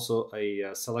 Also,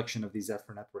 a selection of these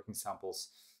Zephyr networking samples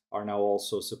are now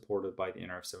also supported by the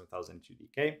nRF 7000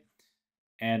 2DK.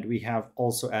 And we have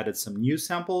also added some new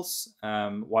samples,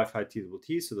 Wi-Fi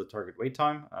TWT, so the target wait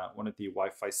time, one of the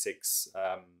Wi-Fi 6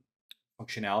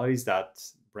 functionalities that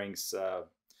brings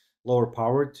lower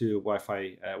power to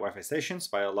Wi-Fi stations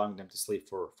by allowing them to sleep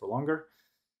for longer.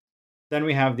 Then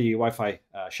we have the Wi-Fi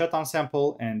shutdown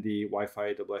sample and the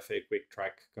Wi-Fi WFA quick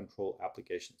track control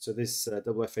application. So this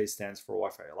WFA stands for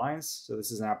Wi-Fi Alliance. So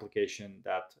this is an application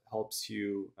that helps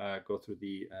you go through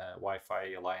the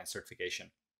Wi-Fi Alliance certification.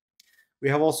 We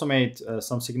have also made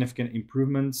some significant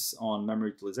improvements on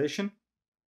memory utilization.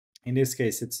 In this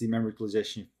case, it's the memory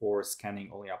utilization for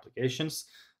scanning only applications.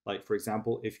 Like for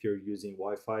example, if you're using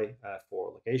Wi-Fi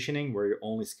for locationing, where you're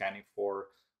only scanning for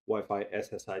Wi-Fi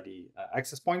SSID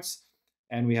access points.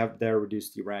 And we have there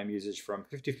reduced the RAM usage from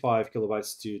 55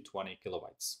 kilobytes to 20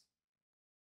 kilobytes.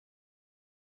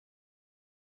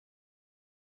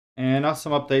 And now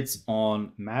some updates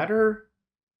on Matter.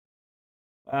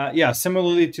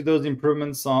 Similarly to those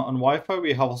improvements on Wi-Fi,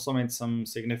 we have also made some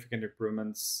significant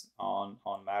improvements on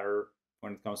Matter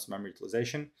when it comes to memory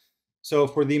utilization. So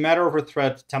for the Matter over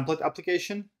Thread template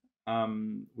application,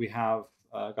 we have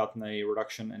gotten a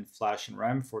reduction in flash and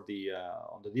RAM for the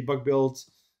on the debug build.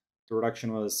 The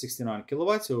reduction was 69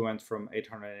 kilobytes, so we went from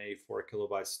 884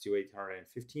 kilobytes to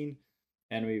 815,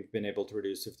 and we've been able to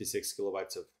reduce 56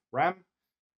 kilobytes of RAM.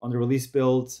 On the release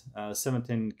build,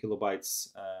 17 kilobytes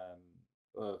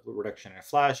reduction in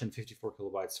flash and 54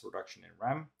 kilobytes reduction in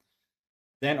RAM.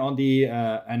 Then on the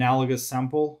analogous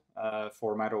sample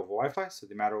for Matter over Wi-Fi, so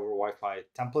the Matter over Wi-Fi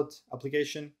template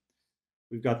application,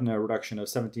 we've gotten a reduction of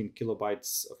 17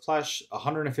 kilobytes of flash,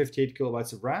 158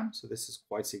 kilobytes of RAM, so this is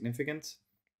quite significant,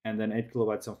 and then 8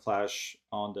 kilobytes of flash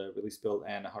on the release build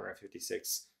and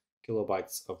 156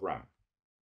 kilobytes of RAM.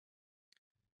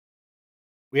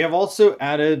 We have also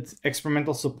added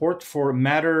experimental support for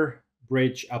Matter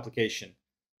bridge application.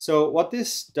 So what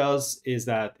this does is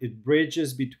that it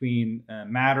bridges between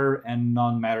Matter and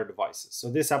non-Matter devices.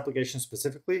 So this application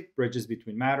specifically bridges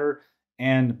between Matter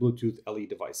and Bluetooth LE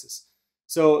devices.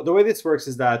 So the way this works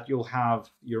is that you'll have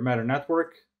your Matter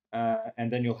network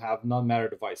and then you'll have non-Matter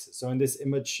devices. So in this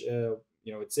image,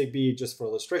 it's Zigbee just for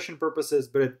illustration purposes,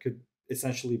 but it could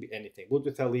essentially be anything,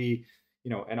 Bluetooth LE,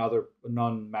 and other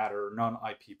non-Matter,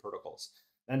 non-IP protocols.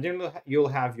 And then you'll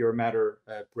have your Matter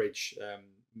bridge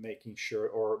making sure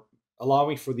or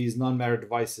allowing for these non-Matter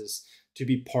devices to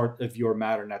be part of your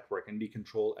Matter network and be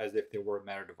controlled as if they were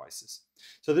Matter devices.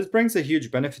 So this brings a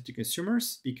huge benefit to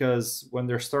consumers because when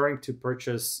they're starting to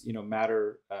purchase,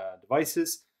 Matter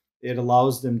devices, it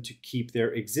allows them to keep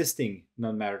their existing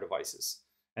non-Matter devices.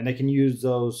 and they can use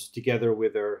those together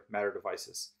with their Matter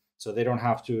devices. So they don't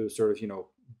have to sort of,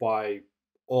 buy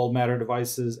all Matter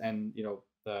devices and,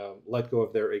 let go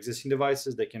of their existing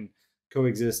devices. They can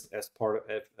coexist as part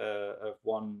of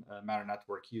one Matter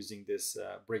network using this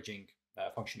bridging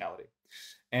functionality.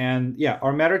 And yeah,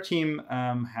 our Matter team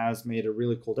has made a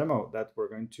really cool demo that we're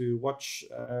going to watch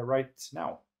right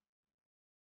now.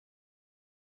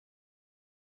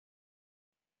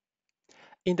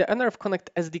 In the nRF Connect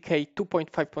SDK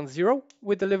 2.5.0,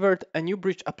 we delivered a new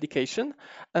bridge application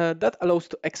that allows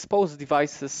to expose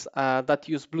devices that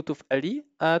use Bluetooth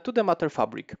LE to the Matter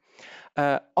fabric.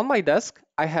 On my desk,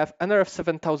 I have nRF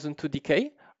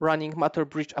 7002DK running Matter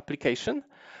bridge application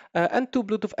and two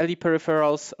Bluetooth LE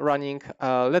peripherals running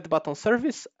LED button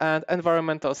service and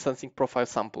environmental sensing profile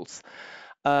samples.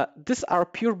 These are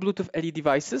pure Bluetooth LE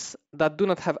devices that do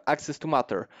not have access to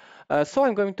Matter. So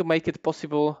I'm going to make it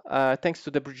possible thanks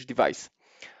to the bridge device.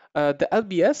 The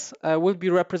LBS will be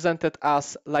represented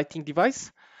as lighting device,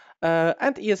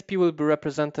 and ESP will be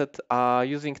represented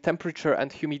using temperature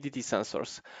and humidity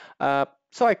sensors.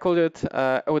 So I call it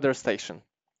a weather station.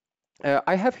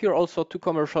 I have here also two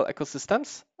commercial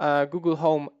ecosystems, Google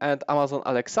Home and Amazon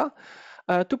Alexa.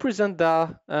 To present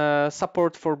the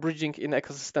support for bridging in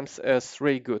ecosystems is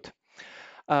really good.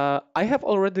 I have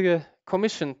already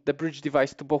commissioned the bridge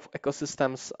device to both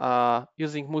ecosystems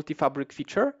using multi-fabric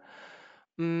feature.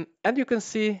 And you can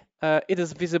see it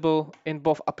is visible in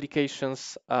both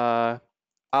applications as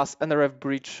nRF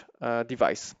bridge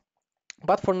device.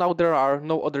 But for now, there are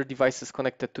no other devices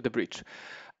connected to the bridge.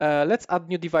 Let's add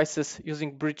new devices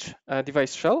using bridge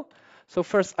device shell. So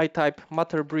first I type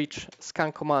Matter bridge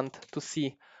scan command to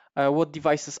see what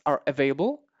devices are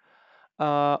available.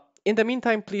 In the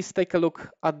meantime, please take a look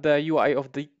at the UI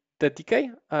of the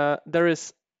DK. There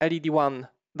is LED1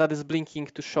 that is blinking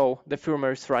to show the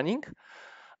firmware is running.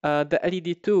 The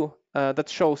LED2 that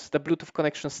shows the Bluetooth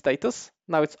connection status.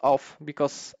 Now it's off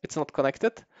because it's not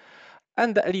connected.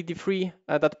 And the LED3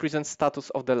 that presents status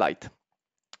of the light.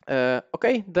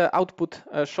 Okay, the output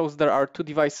shows there are two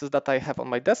devices that I have on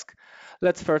my desk.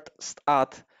 Let's first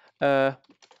add the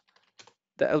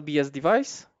LBS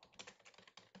device.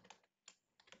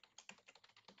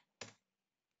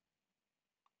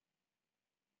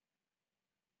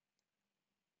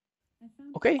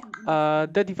 Okay,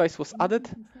 the device was added.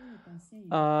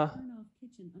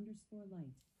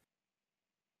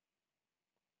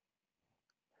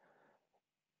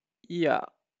 Yeah,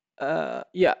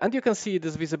 and you can see it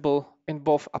is visible in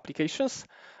both applications.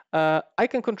 I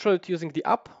can control it using the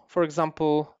app. For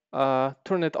example,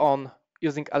 turn it on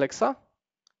using Alexa.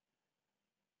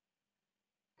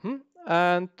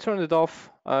 And turn it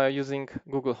off using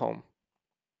Google Home.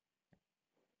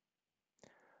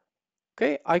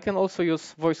 Okay, I can also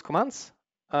use voice commands.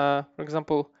 For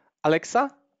example, Alexa,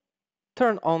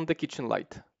 turn on the kitchen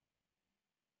light.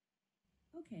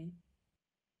 Okay.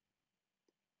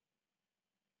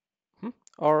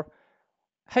 Or,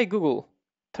 hey Google,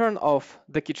 turn off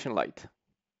the kitchen light.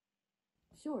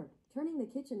 Sure, turning the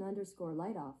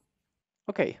kitchen_light off.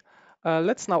 Okay,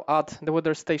 let's now add the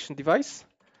weather station device.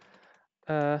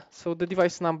 So the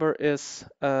device number is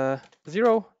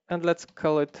 0, and let's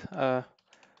call it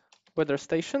weather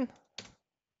station.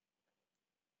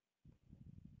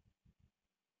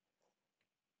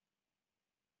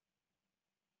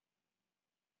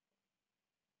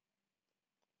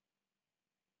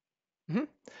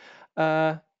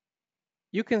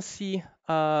 You can see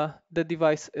the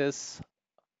device is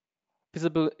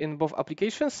visible in both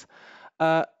applications.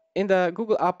 In the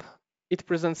Google app, it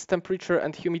presents temperature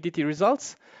and humidity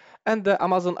results, and the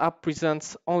Amazon app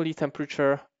presents only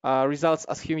temperature results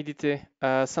as humidity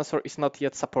sensor is not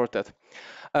yet supported.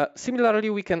 Similarly,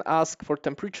 we can ask for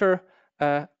temperature.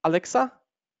 Alexa,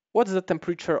 what's the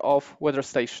temperature of weather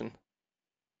station?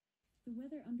 The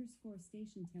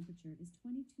weather_station temperature is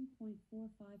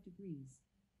 22.45 degrees.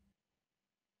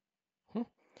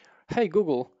 Hey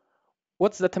Google,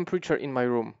 what's the temperature in my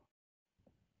room?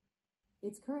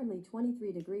 It's currently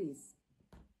 23 degrees.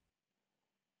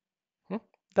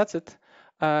 That's it.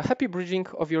 Happy bridging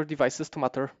of your devices to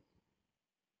Matter.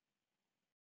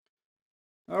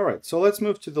 All right, so let's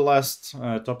move to the last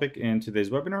topic in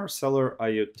today's webinar, cellular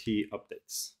IoT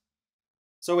updates.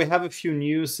 So we have a few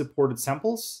new supported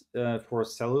samples for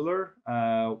cellular.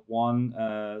 One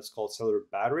is called cellular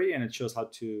battery, and it shows how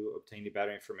to obtain the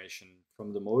battery information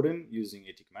from the modem using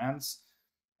AT commands.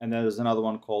 And then there's another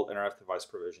one called nRF device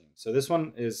provisioning. So this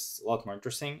one is a lot more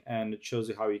interesting, and it shows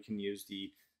you how you can use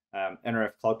the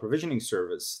nRF cloud provisioning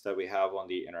service that we have on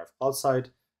the nRF cloud side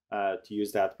to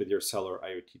use that with your cellular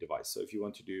IoT device. So if you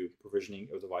want to do provisioning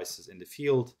of devices in the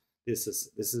field, this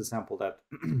is a sample that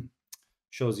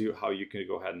shows you how you can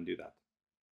go ahead and do that.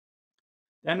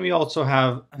 Then we also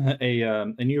have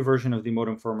a new version of the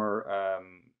modem firmware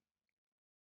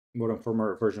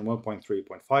version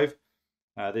 1.3.5.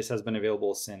 This has been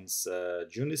available since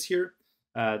June this year.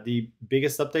 The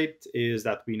biggest update is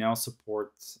that we now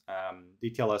support the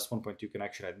TLS 1.2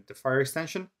 connection identifier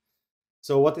extension.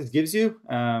 So what this gives you,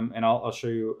 and I'll show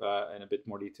you in a bit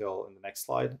more detail in the next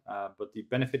slide, but the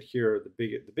benefit here,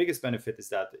 the biggest benefit is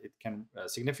that it can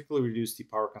significantly reduce the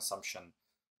power consumption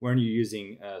when you're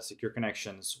using secure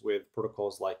connections with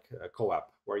protocols like PowerUP,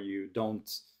 where you don't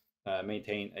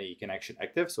maintain a connection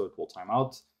active, so it will time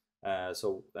out.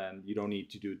 So then you don't need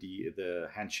to do the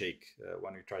handshake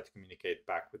when you try to communicate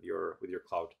back with your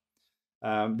cloud.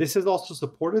 This is also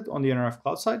supported on the nRF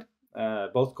cloud side,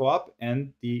 both PowerUP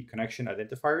and the connection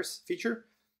identifiers feature.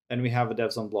 And we have a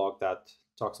DevZone blog that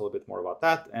talks a little bit more about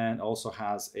that, and also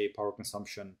has a power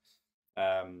consumption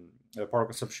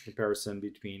comparison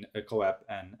between a PowerUP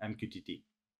and MQTT.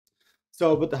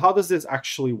 So, but how does this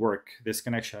actually work, this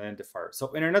connection identifier?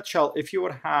 So in a nutshell, if you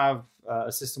would have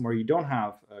a system where you don't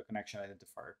have a connection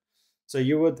identifier, so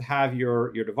you would have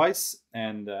your device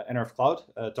and nRF Cloud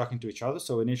talking to each other.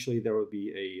 So initially there would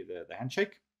be the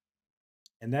handshake,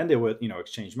 and then they would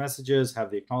exchange messages,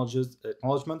 have the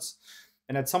acknowledgements,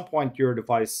 and at some point your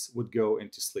device would go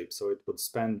into sleep. So it would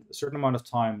spend a certain amount of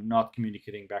time not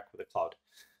communicating back with the cloud.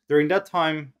 During that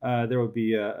time, there would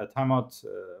be a timeout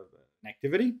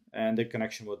activity, and the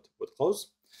connection would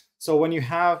close. So when you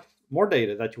have more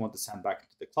data that you want to send back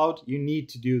into the cloud, you need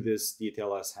to do this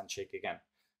DTLS handshake again.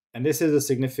 And this is a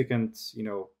significant,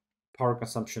 power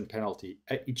consumption penalty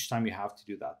each time you have to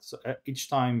do that. So each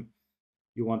time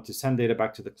you want to send data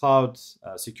back to the cloud,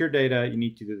 secure data, you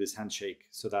need to do this handshake.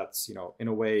 So that's, in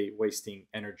a way, wasting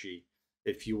energy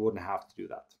if you wouldn't have to do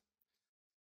that.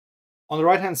 On the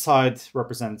right-hand side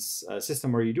represents a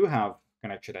system where you do have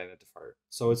connection identifier.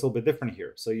 So it's a little bit different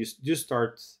here. So you do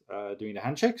start doing the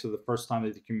handshake. So the first time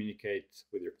that you communicate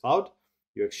with your cloud,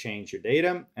 you exchange your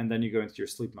data, and then you go into your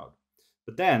sleep mode.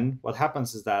 But then what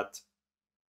happens is that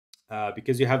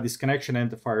because you have this connection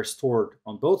identifier stored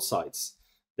on both sides,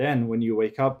 then when you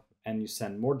wake up and you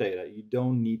send more data, you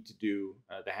don't need to do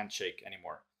the handshake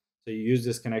anymore. So you use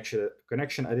this connection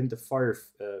identifier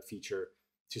feature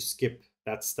to skip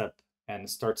that step and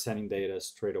start sending data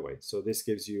straight away. So this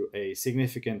gives you a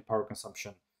significant power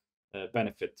consumption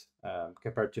benefit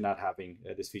compared to not having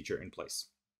this feature in place.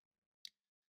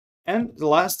 And the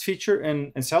last feature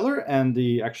in cellular, and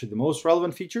actually the most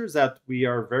relevant feature, is that we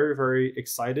are very, very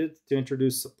excited to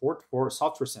introduce support for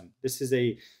software SIM. This is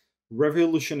a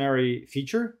revolutionary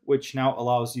feature which now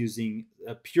allows using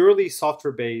a purely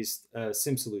software-based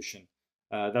SIM solution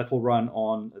that will run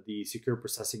on the secure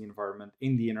processing environment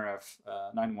in the nRF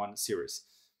 91 series.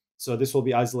 So this will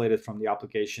be isolated from the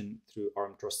application through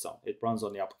ARM Trust Zone. It runs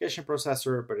on the application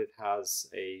processor, but it has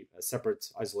a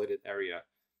separate isolated area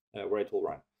where it will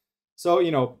run. So,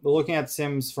 looking at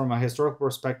SIMs from a historical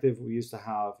perspective, we used to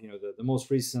have, the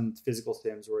most recent physical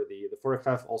SIMs were the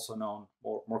 4FF, also known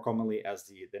more commonly as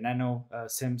the Nano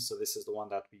SIMs. So this is the one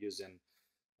that we use in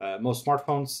most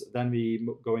smartphones. Then we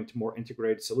go into more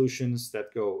integrated solutions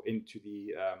that go into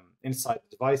the inside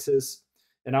the devices,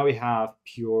 and now we have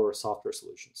pure software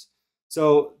solutions.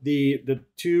 So the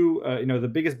two the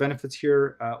biggest benefits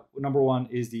here, number one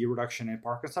is the reduction in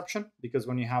power consumption, because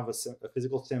when you have a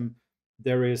physical SIM,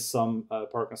 there is some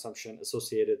power consumption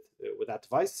associated with that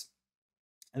device.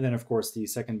 And then, of course, the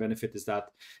second benefit is that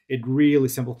it really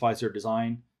simplifies your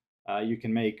design. You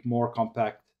can make more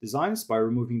compact designs by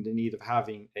removing the need of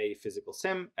having a physical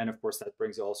SIM. And of course, that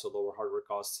brings also lower hardware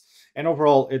costs. And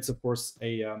overall, it's, of course,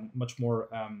 a much more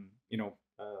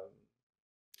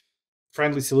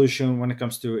friendly solution when it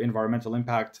comes to environmental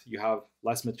impact. You have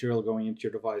less material going into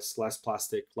your device, less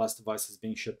plastic, less devices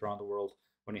being shipped around the world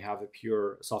when you have a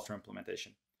pure software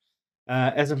implementation.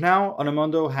 As of now,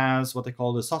 Onomondo has what they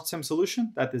call the soft SIM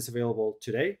solution that is available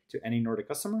today to any Nordic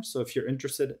customer. So if you're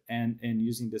interested in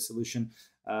using this solution,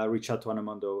 reach out to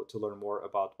Onomondo to learn more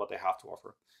about what they have to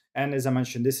offer. And as I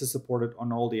mentioned, this is supported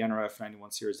on all the nRF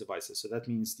 91 series devices. So that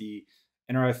means the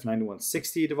nRF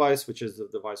 9160 device, which is the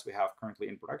device we have currently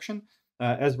in production,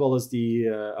 as well as the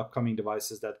upcoming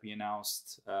devices that we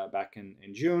announced back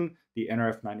in June, the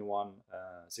nRF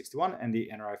 9161 and the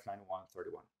nRF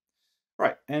 9131.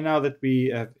 Right, and now that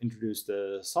we have introduced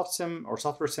the soft SIM or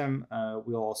software SIM,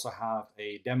 we'll also have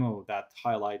a demo that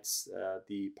highlights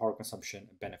the power consumption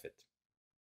benefit.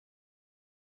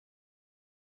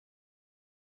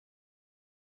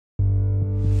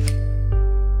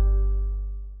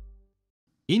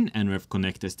 In nRF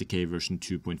Connect SDK version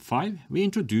 2.5, we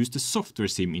introduced the software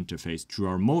sim interface through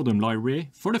our modem library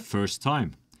for the first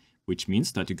time, which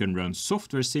means that you can run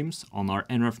software sims on our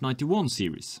nRF 91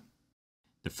 series.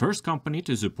 The first company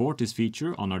to support this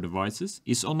feature on our devices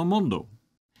is Onomondo.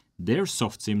 Their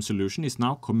SoftSim solution is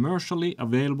now commercially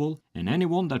available, and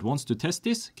anyone that wants to test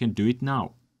this can do it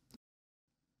now.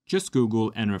 Just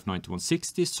Google nRF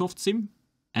 9160 SoftSim,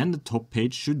 and the top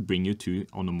page should bring you to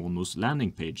Onomondo's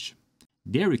landing page.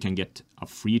 There you can get a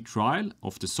free trial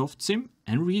of the SoftSim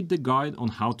and read the guide on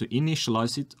how to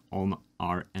initialize it on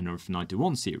our nRF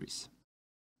 91 series.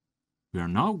 We are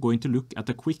now going to look at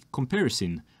a quick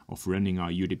comparison of running a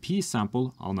UDP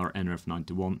sample on our nRF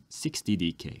 9160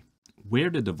 DK, where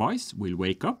the device will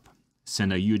wake up,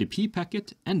 send a UDP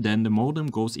packet, and then the modem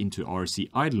goes into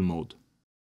RC idle mode,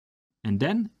 and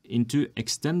then into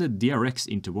extended DRX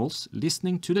intervals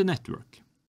listening to the network.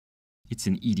 It's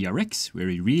in EDRX where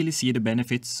we really see the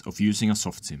benefits of using a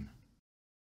soft SIM.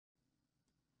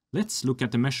 Let's look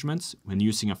at the measurements when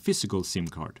using a physical SIM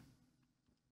card.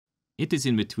 It is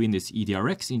in between these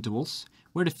EDRX intervals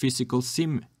where the physical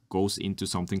SIM goes into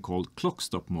something called clock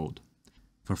stop mode.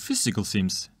 For physical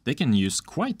SIMs, they can use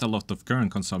quite a lot of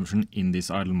current consumption in this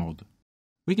idle mode.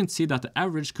 We can see that the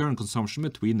average current consumption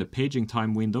between the paging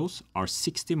time windows are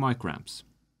 60 microamps.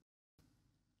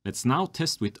 Let's now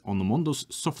test with Onomondo's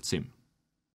soft SIM.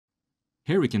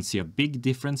 Here we can see a big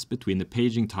difference between the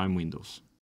paging time windows.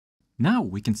 Now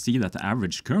we can see that the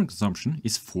average current consumption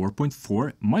is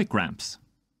 4.4 microamps.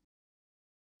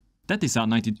 That is a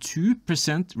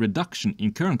 92% reduction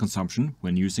in current consumption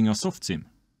when using a soft SIM.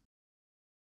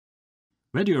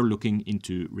 Whether you're looking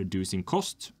into reducing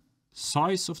cost,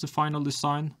 size of the final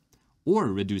design, or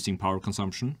reducing power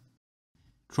consumption,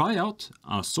 try out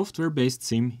a software-based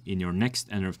SIM in your next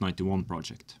nRF 91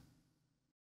 project.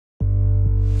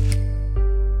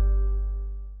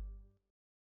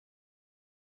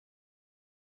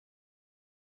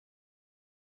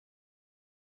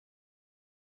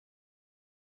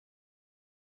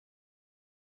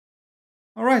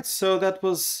 All right, so that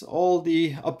was all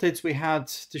the updates we had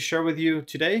to share with you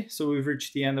today. So we've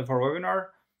reached the end of our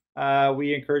webinar.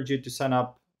 We encourage you to sign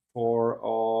up for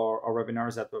our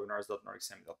webinars at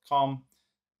webinars.nordicssemi.com.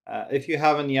 If you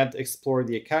haven't yet explored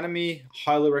the Academy,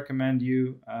 highly recommend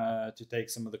you to take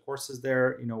some of the courses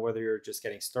there, whether you're just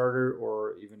getting started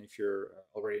or even if you're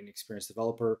already an experienced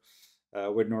developer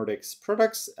with Nordics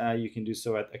products, you can do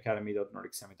so at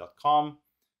academy.nordicssemi.com.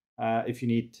 If you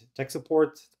need tech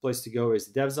support, the place to go is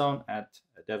DevZone at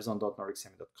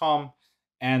devzone.nordicssemi.com.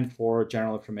 And for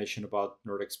general information about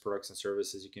Nordics products and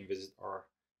services, you can visit our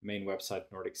main website,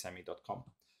 nordicssemi.com.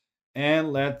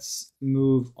 And let's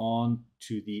move on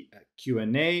to the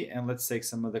Q&A, and let's take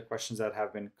some of the questions that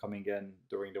have been coming in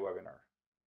during the webinar.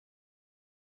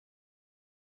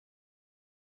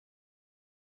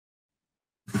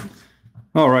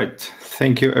 All right,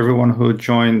 thank you everyone who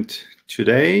joined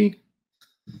today.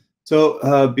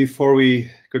 So before we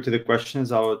go to the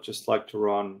questions, I would just like to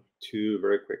run two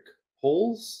very quick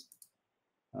polls.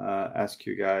 Ask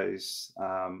you guys,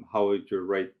 how would you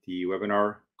rate the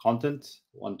webinar content?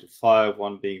 1 to 5,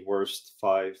 1 being worst,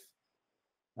 5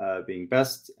 being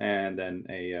best. And then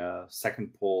a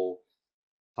second poll,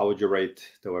 how would you rate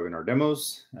the webinar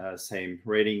demos? Same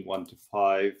rating, 1 to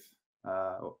 5.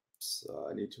 Oops,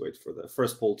 I need to wait for the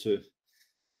first poll to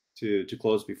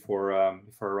close before I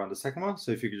run the second one.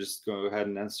 So if you could just go ahead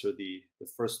and answer the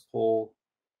first poll.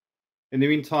 In the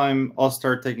meantime, I'll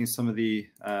start taking some of the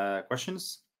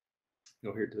questions.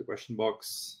 Go here to the question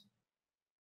box.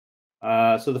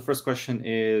 So the first question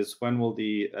is, when will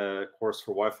the course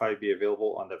for Wi-Fi be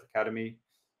available on Dev Academy?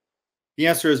 The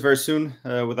answer is very soon,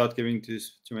 without giving too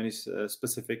many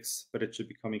specifics, but it should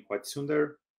be coming quite soon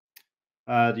there.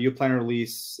 Do you plan to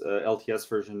release LTS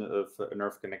version of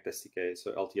nRF Connect SDK,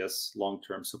 so LTS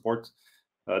long-term support?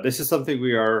 This is something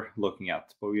we are looking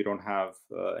at, but we don't have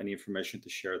any information to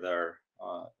share there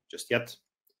just yet.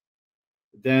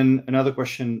 Then another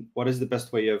question, what is the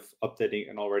best way of updating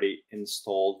an already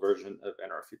installed version of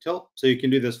nRF Util? So you can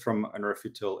do this from nRF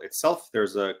Util itself.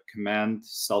 There's a command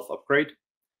self-upgrade.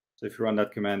 So if you run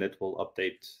that command, it will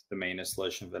update the main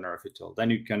installation of nRF Util.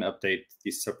 Then you can update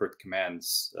these separate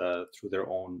commands through their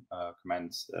own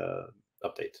commands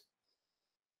update.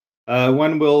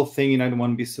 When will Thingy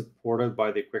 91 be supported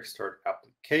by the Quick Start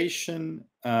application?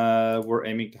 We're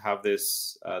aiming to have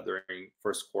this during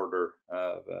first quarter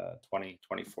of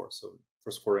 2024, so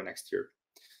first quarter next year.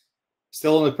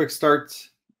 Still on the Quick Start,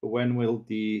 when will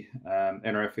the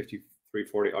nRF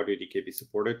 5340 audio DK be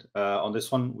supported? On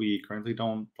this one, we currently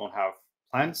don't have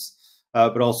plans.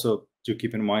 but also do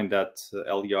keep in mind that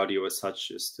LE audio as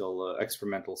such is still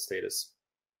experimental status.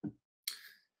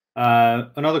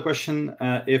 Another question,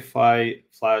 if I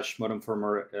flash modem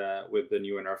firmware with the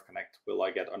new nRF Connect, will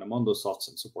I get Onomondo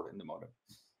SoftSim support in the modem?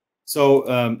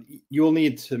 So you will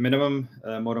need minimum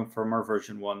modem firmware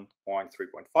version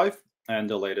 1.3.5 and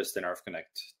the latest nRF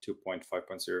Connect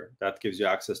 2.5.0. That gives you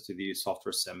access to the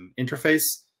software sim interface.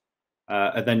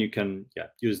 And then you can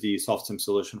use the SoftSim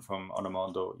solution from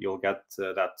Onomondo. You'll get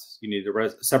that. You need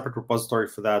a separate repository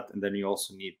for that, and then you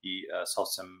also need the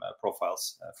SoftSim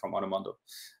profiles from Onomondo.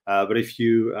 But if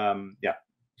you,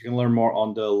 you can learn more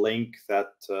on the link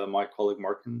that my colleague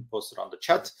Martin posted on the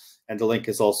chat, and the link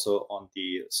is also on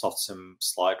the SoftSim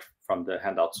slide from the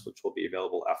handouts, which will be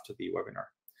available after the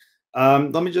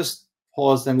webinar. Let me just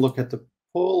pause and look at the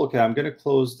poll. Okay, I'm going to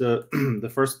close the the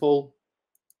first poll.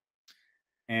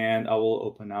 And I will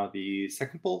open now the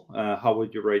second poll. How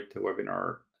would you rate the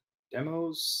webinar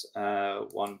demos?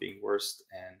 1 being worst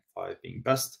and 5 being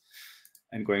best.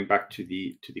 And going back to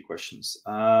the questions.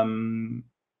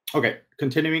 Okay,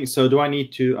 continuing. So do I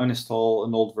need to uninstall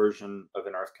an old version of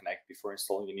nRF Connect before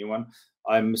installing a new one?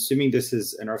 I'm assuming this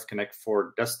is nRF Connect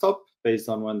for desktop based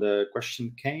on when the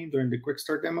question came during the quick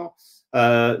start demo.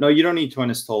 No, you don't need to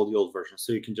uninstall the old version.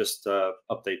 So you can just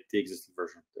update the existing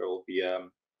version. There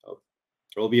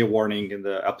will be a warning in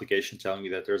the application telling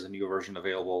you that there's a new version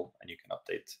available and you can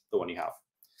update the one you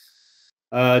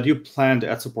have. Do you plan to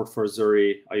add support for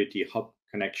Zuri IoT hub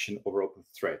connection over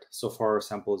OpenThread? So far,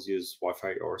 samples use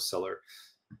Wi-Fi or cellular.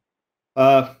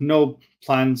 No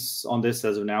plans on this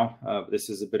as of now. This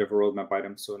is a bit of a roadmap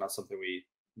item, so not something we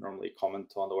normally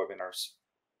comment on the webinars.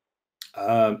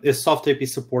 Is SoftAP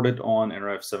supported on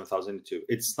nRF 7002?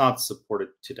 It's not supported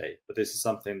today, but this is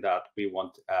something that we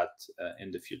want to add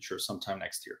in the future, sometime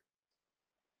next year.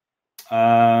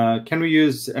 Can we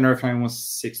use nRF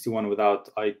 9161 without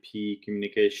IP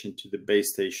communication to the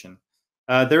base station?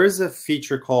 There is a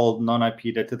feature called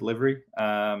non-IP data delivery,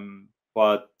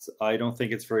 but I don't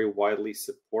think it's very widely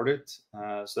supported.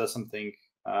 So that's something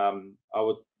I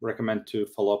would recommend to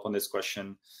follow up on this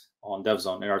question on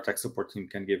DevZone, and our tech support team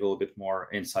can give a little bit more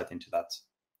insight into that.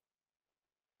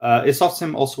 Is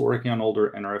SoftSim also working on older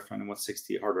nRF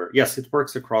 9160 hardware? Yes, it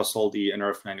works across all the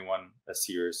nRF 91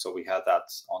 series. So we had that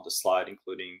on the slide,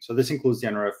 including, so this includes the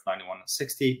nRF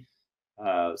 9160,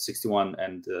 61,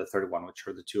 and 31, which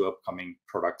are the 2 upcoming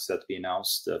products that we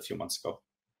announced a few months ago.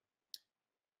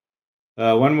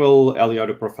 When will LE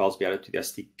audio profiles be added to the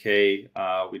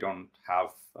SDK? We don't have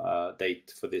a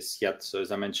date for this yet. So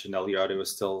as I mentioned, LE audio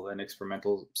is still in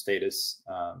experimental status,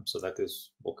 so that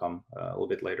will come a little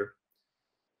bit later.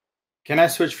 Can I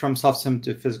switch from SoftSim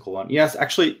to physical one? Yes,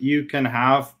 actually, you can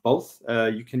have both.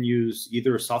 You can use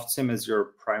either SoftSim as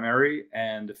your primary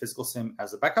and the physical SIM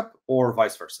as a backup, or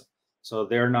vice versa. So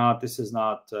they're not. This is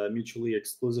not a mutually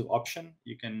exclusive option.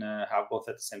 You can have both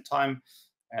at the same time,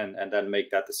 and then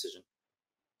make that decision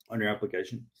on your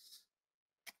application.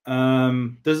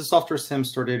 Does the software SIM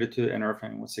store data to nRF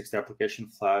 9160 application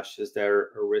flash? Is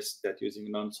there a risk that using a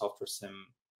non-software SIM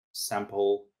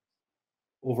sample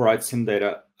override SIM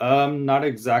data? Not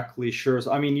exactly sure.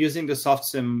 So, I mean, using the soft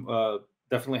SIM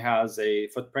definitely has a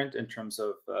footprint in terms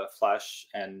of flash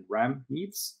and RAM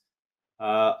needs.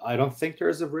 I don't think there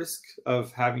is a risk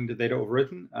of having the data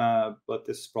overwritten, but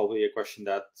this is probably a question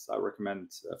that I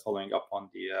recommend following up on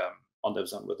the on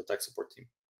DevZone with the tech support team.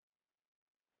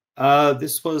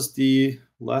 This was the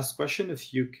last question. A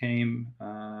few came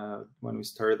when we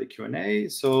started the Q&A.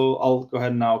 So I'll go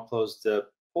ahead and now close the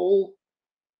poll.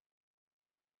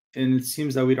 And it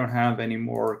seems that we don't have any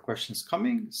more questions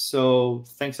coming. So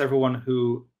thanks everyone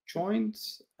who joined.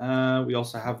 We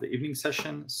also have the evening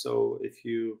session. So if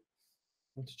you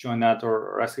want to join that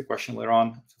or ask a question later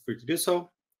on, feel free to do so.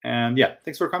 And yeah,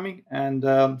 thanks for coming,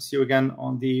 and see you again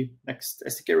on the next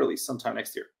SDK release sometime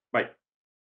next year. Bye.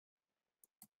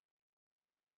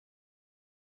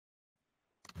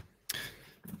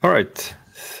 All right.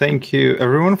 Thank you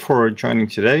everyone for joining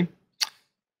today.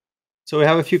 So we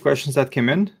have a few questions that came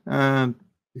in.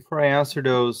 Before I answer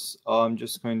those, I'm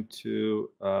just going to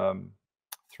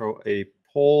throw a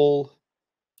poll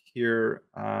here.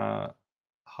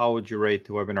 How would you rate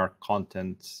the webinar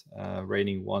content,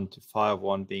 rating 1 to 5,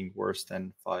 1 being worst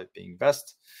and 5 being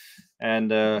best?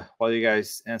 And while you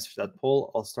guys answer that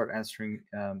poll, I'll start answering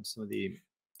some of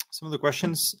the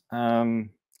questions.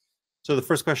 So the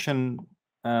first question,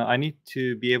 I need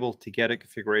to be able to get a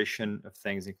configuration of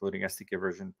things, including SDK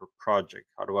version per project.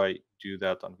 How do I do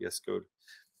that on VS Code?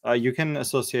 You can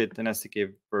associate an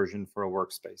SDK version for a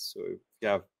workspace. So if you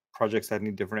have projects that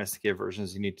need different SDK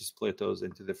versions, you need to split those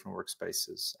into different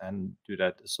workspaces and do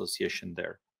that association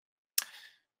there.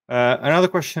 Another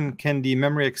question, can the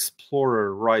Memory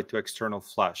Explorer write to external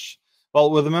flash? Well,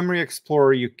 with the Memory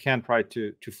Explorer, you can't write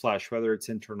to flash, whether it's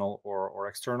internal or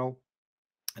external.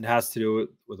 It has to do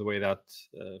with the way that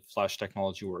flash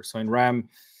technology works. So in RAM,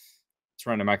 it's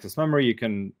random access memory. You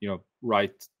can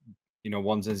write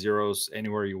ones and zeros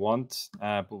anywhere you want.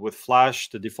 But with flash,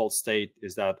 the default state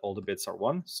is that all the bits are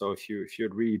 1. So if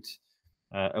you'd read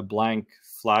a blank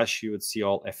flash, you would see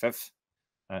all FF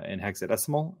in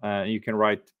hexadecimal. You can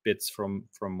write bits from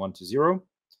 1 to 0.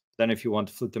 Then if you want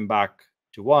to flip them back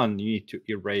to 1, you need to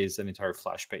erase an entire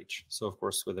flash page. So of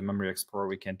course, with the Memory Explorer,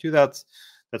 we can't do that.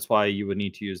 That's why you would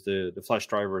need to use the flash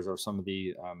drivers or some of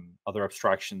the other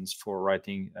abstractions for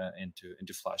writing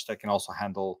into flash that can also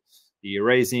handle the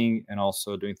erasing and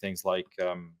also doing things like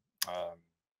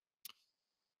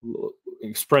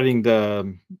spreading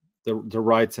the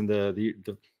writes and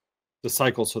the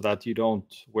cycle so that you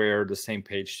don't wear the same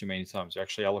page too many times. You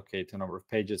actually allocate a number of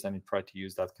pages and you try to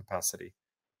use that capacity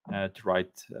to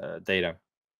write data.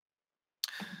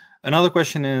 Another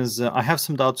question is, I have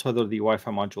some doubts whether the Wi-Fi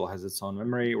module has its own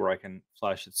memory where I can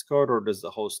flash its code, or does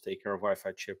the host take care of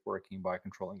Wi-Fi chip working by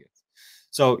controlling it?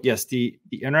 So yes, the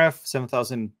nRF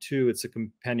 7002, it's a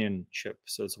companion chip.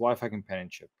 So it's a Wi-Fi companion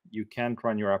chip. You can't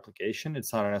run your application.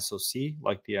 It's not an SoC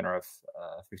like the nRF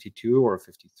 52 or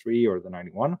 53 or the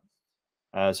 91.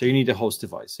 So you need a host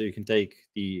device. So you can take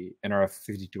the nRF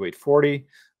 52840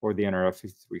 or the nRF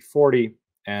 5340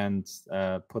 and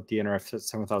put the nRF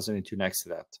 7002 next to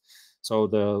that. So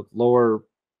the lower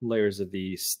layers of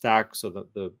the stack, so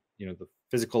the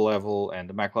physical level and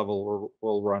the Mac level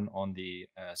will run on the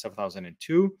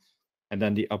 7002, and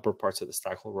then the upper parts of the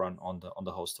stack will run on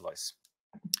the host device.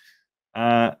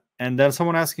 And then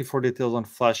someone asking for details on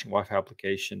flashing Wi-Fi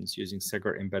applications using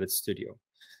Segar Embedded Studio.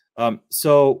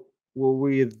 So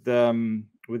with the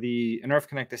nRF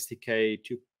Connect SDK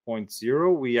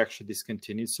 2.0, we actually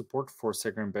discontinued support for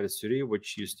Segar Embedded Studio,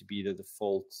 which used to be the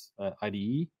default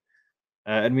IDE,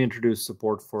 and we introduced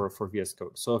support for VS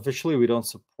Code. So officially, we don't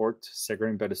support Segar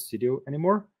Embedded Studio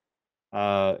anymore.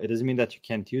 It doesn't mean that you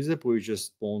can't use it, but we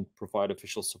just won't provide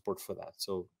official support for that.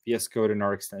 So VS Code and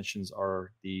our extensions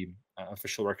are the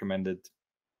official recommended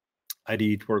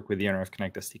IDE to work with the nRF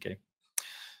Connect SDK.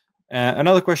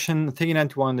 Another question, Thingy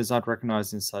 91 is not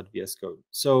recognized inside VS Code.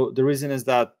 So the reason is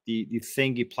that the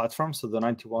Thingy platform, so the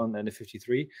 91 and the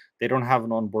 53, they don't have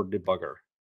an onboard debugger.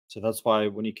 So that's why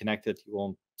when you connect it, you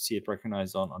won't see it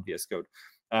recognized on VS Code.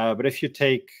 But if you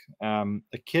take a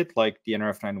kit like the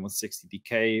nRF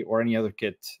 9160DK or any other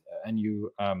kit, and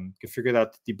you configure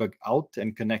that debug out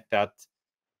and connect that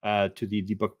to the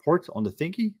debug port on the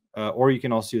Thingy, or you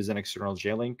can also use an external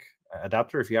J-Link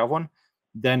adapter if you have one,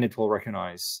 then it will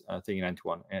recognize Thingy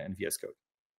 91 and VS Code.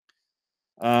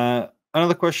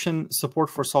 Another question, support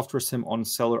for software SIM on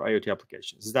cellular IoT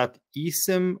applications. Is that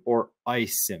eSIM or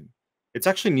iSIM? It's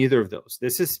actually neither of those.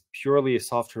 This is purely a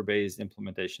software-based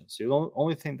implementation. So the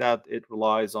only thing that it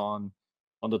relies on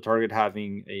the target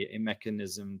having a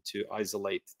mechanism to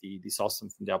isolate the system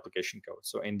from the application code.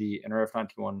 So in the nRF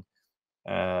 91,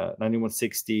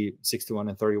 9160, 61,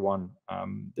 and 31,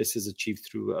 this is achieved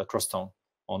through a trust tone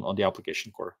on the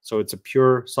application core. So it's a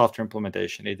pure software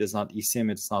implementation. It is not eSIM,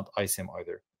 it's not iSIM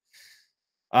either.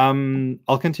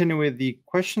 I'll continue with the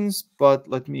questions, but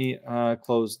let me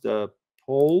close the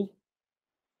poll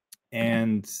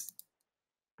and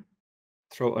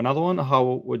throw another one.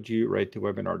 How would you rate the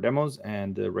webinar demos?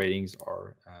 And the ratings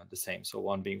are the same. So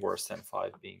 1 being worst and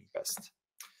 5 being best.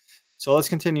 So let's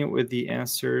continue with the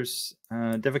answers.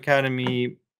 Dev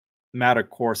Academy, Mata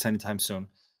course anytime soon.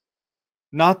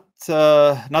 Not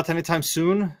anytime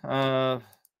soon.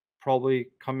 Probably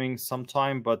coming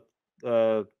sometime, but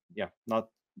yeah, not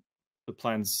the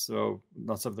plans. So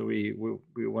not something we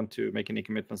want to make any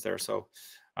commitments there. So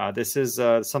this is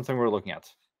something we're looking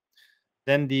at.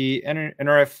 Then the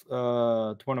nRF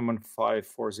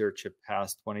 21540 chip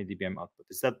has 20 dBm output.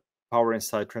 Is that power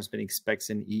inside transmitting specs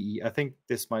in EE? I think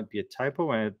this might be a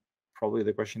typo, and probably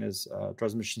the question is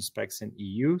transmission specs in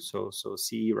EU, so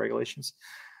CE regulations.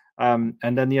 And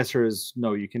then the answer is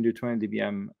no. You can do 20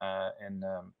 dBm in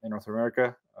North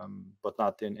America, but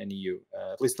not in EU.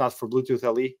 At least not for Bluetooth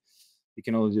LE. You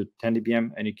can only do 10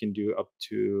 dBm, and you can do up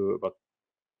to about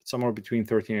somewhere between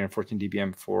 13 and 14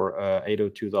 dBm for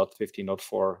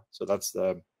 802.15.4. So that's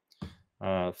the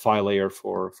file layer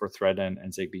for Thread and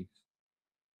Zigbee.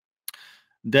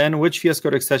 Then which VS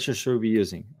Code extension should we be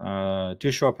using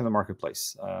to show up in the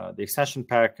marketplace? The extension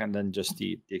pack and then just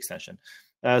the extension.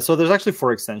 So there's actually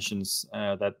 4 extensions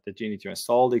that you need to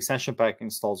install. The extension pack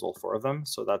installs all 4 of them.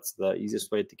 So that's the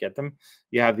easiest way to get them.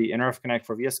 You have the nRF Connect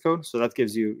for VS Code. So that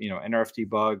gives you, nRF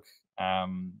debug,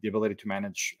 the ability to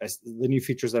manage the new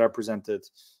features that are presented,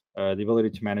 the ability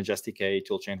to manage SDK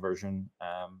toolchain version.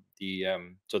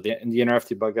 In the nRF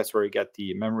debug, that's where you get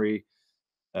the memory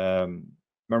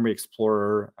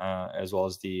explorer as well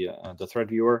as the thread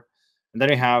viewer, and then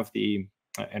you have the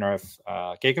nRF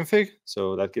kconfig.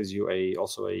 So that gives you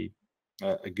also a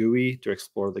GUI to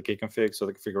explore the kconfig, so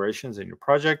the configurations in your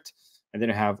project. And then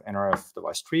you have nRF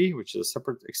device tree, which is a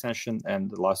separate extension,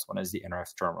 and the last one is the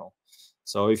nRF terminal.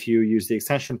 So if you use the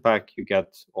extension pack, you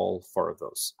get all 4 of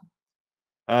those.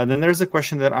 Then there's a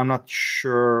question that I'm not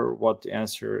sure what to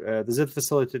answer. Does it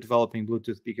facilitate developing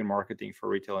Bluetooth beacon marketing for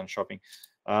retail and shopping?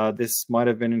 This might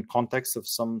have been in context of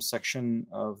some section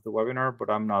of the webinar, but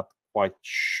I'm not quite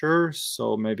sure.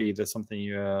 So maybe that's something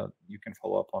you can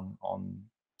follow up on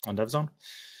DevZone.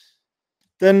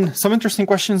 Then some interesting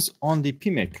questions on the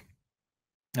PMIC.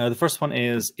 The first one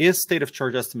is state of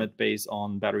charge estimate based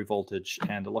on battery voltage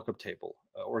and the lookup table,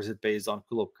 or is it based on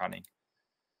coulomb counting?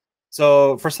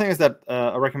 So first thing is that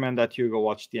I recommend that you go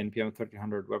watch the NPM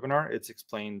 1300 webinar. It's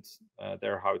explained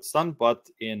there how it's done, but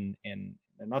in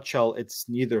a nutshell, it's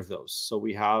neither of those. So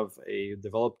we have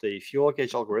developed a fuel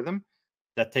gauge algorithm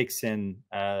that takes in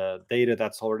data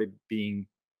that's already being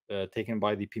taken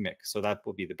by the PMIC. So that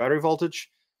will be the battery voltage.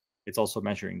 It's also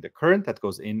measuring the current that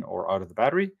goes in or out of the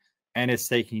battery, and it's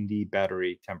taking the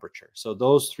battery temperature. So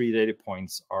those 3 data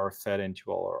points are fed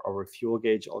into our fuel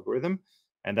gauge algorithm,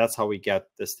 and that's how we get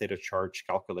the state of charge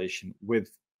calculation with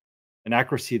an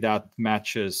accuracy that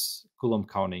matches coulomb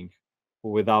counting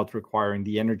without requiring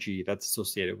the energy that's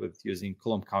associated with using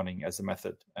coulomb counting as a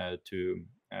method to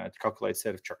calculate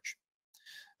state of charge.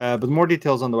 But more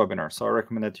details on the webinar, so I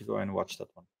recommend that you go and watch that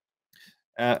one.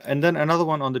 And then another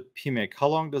one on the PMIC. How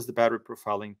long does the battery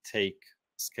profiling take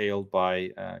scaled by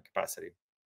capacity?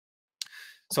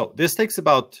 So this takes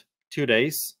about 2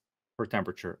 days per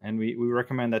temperature, and we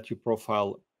recommend that you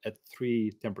profile at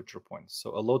 3 temperature points.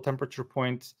 So a low temperature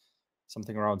point,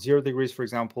 something around 0 degrees, for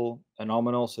example, a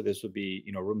nominal. So this would be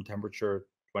room temperature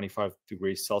 25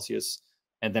 degrees Celsius,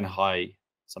 and then high,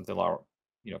 something like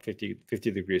 50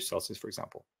 degrees Celsius, for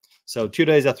example. So 2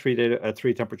 days at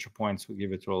 3 temperature points will give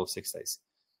you a total of 6 days.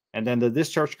 And then the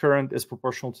discharge current is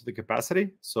proportional to the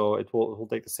capacity. So it will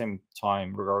take the same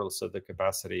time regardless of the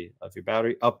capacity of your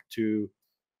battery, up to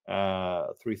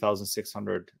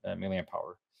 3,600 milliamp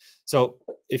hour. So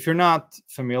if you're not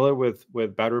familiar with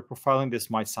battery profiling, this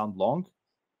might sound long.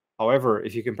 However,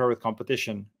 if you compare with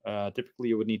competition, typically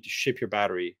you would need to ship your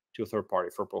battery to a third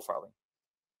party for profiling.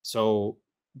 So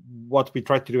what we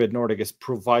try to do at Nordic is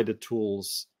provide the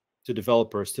tools to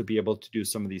developers to be able to do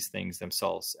some of these things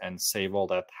themselves and save all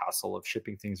that hassle of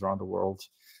shipping things around the world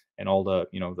and all the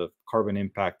the carbon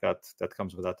impact that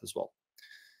comes with that as well.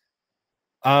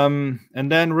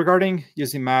 And then regarding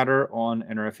using Matter on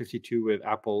nRF52 with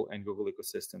Apple and Google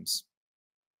ecosystems,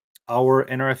 our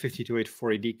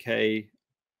nRF52840DK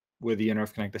with the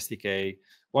nRF Connect SDK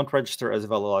won't register as a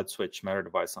valid light switch Matter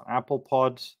device on Apple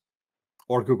Pod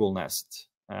or Google Nest.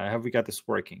 Have we got this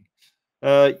working?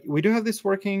 We do have this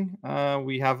working.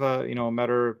 We have a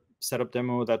Matter setup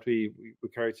demo that we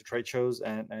carry to trade shows,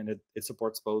 and it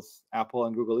supports both Apple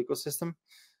and Google ecosystem.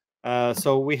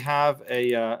 So we have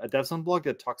a DevZone blog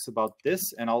that talks about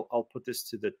this, and I'll put this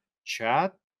to the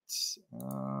chat.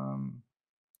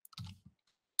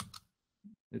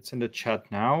 It's in the chat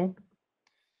now.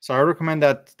 So I recommend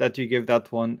that you give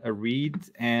that one a read,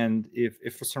 and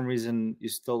if for some reason you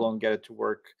still don't get it to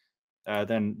work,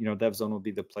 then DevZone will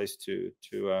be the place to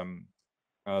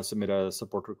submit a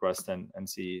support request and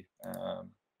see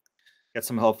get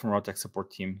some help from our tech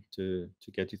support team to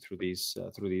get you through these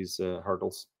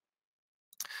hurdles.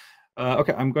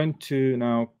 Okay, I'm going to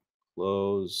now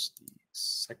close the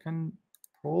second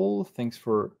poll. Thanks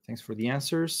for the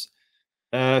answers.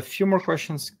 A few more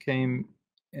questions came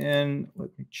in. Let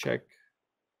me check.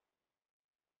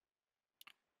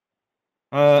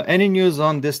 Any news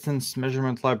on distance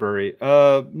measurement library?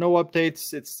 No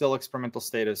updates. It's still experimental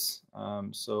status.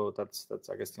 So that's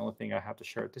I guess the only thing I have to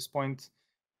share at this point.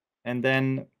 And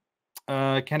then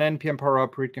can npm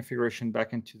PowerUP read configuration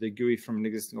back into the GUI from an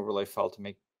existing overlay file to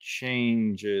make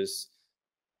changes?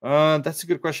 That's a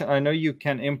good question. I know you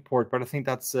can import, but I think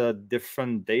that's a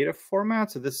different data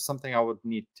format. So this is something I would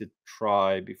need to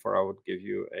try before I would give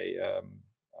you a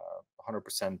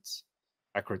 100%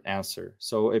 accurate answer.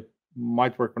 So it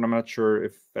might work, but I'm not sure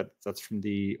if that's from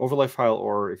the overlay file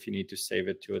or if you need to save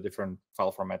it to a different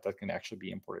file format that can actually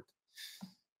be imported.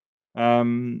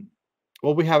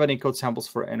 Will we have any code samples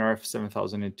for nRF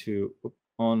 7002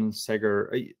 on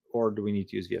Seger, or do we need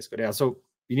to use VS Code? Yeah, so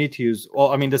you need to use,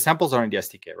 well, I mean, the samples are in the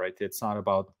SDK, right? It's not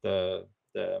about the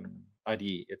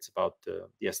IDE. It's about the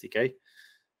SDK.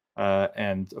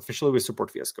 And officially we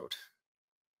support VS Code.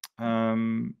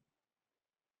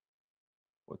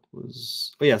 What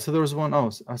was, oh yeah, so there was one, oh,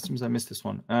 it seems I missed this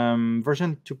one.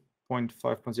 Version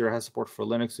 2.5.0 has support for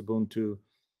Linux, Ubuntu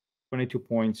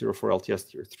 22.04 LTS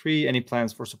Tier 3. Any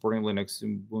plans for supporting Linux,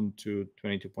 Ubuntu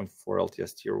 22.4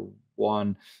 LTS Tier 1?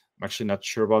 I'm actually not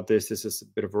sure about this. This is a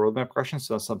bit of a roadmap question,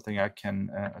 so that's something I can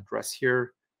address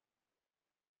here.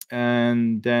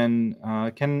 And then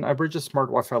can I bridge a smart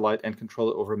Wi-Fi light and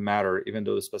control it over Matter, even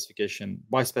though the specification,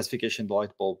 by specification, the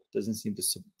light bulb doesn't seem to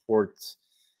support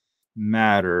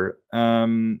Matter?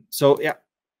 So yeah,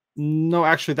 no,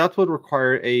 actually that would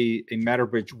require a Matter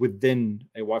bridge within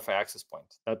a Wi-Fi access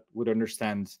point that would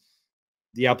understand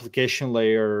the application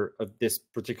layer of this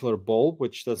particular bulb,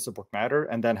 which does support Matter,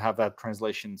 and then have that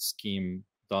translation scheme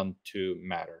done to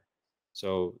Matter.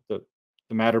 So the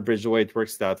Matter bridge, the way it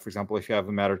works, that, for example, if you have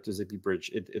a Matter to Zigbee bridge,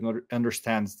 it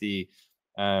understands the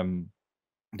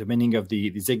meaning of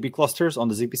the Zigbee clusters on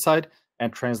the Zigbee side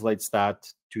and translates that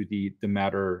to the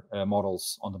Matter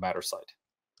models on the Matter side.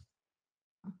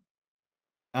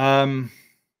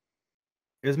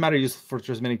 Is Matter used for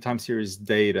transmitting time series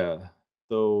data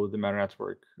through the Matter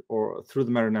network,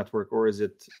 or is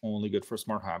it only good for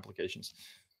smart home applications?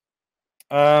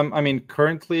 I mean,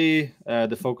 currently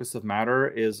the focus of Matter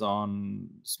is on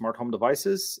smart home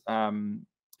devices.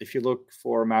 If you look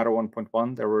for Matter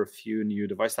 1.1, there were a few new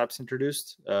device types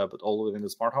introduced, but all within the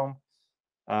smart home.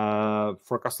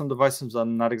 For custom devices,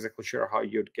 I'm not exactly sure how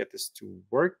you'd get this to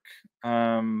work.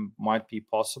 Might be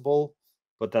possible,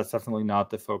 but that's definitely not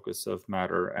the focus of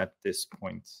Matter at this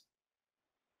point.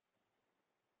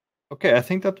 Okay, I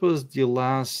think that was the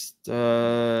last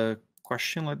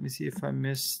question. Let me see if I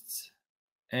missed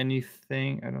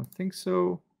anything. I don't think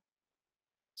so.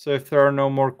 So if there are no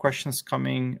more questions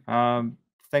coming,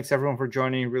 thanks everyone for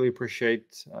joining. Really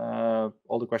appreciate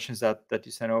all the questions that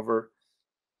you sent over.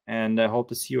 And I hope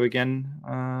to see you again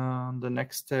on the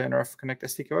next nRF Connect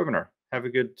SDK webinar. Have a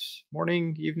good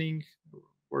morning, evening,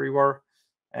 where you are,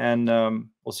 and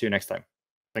we'll see you next time.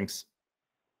 Thanks.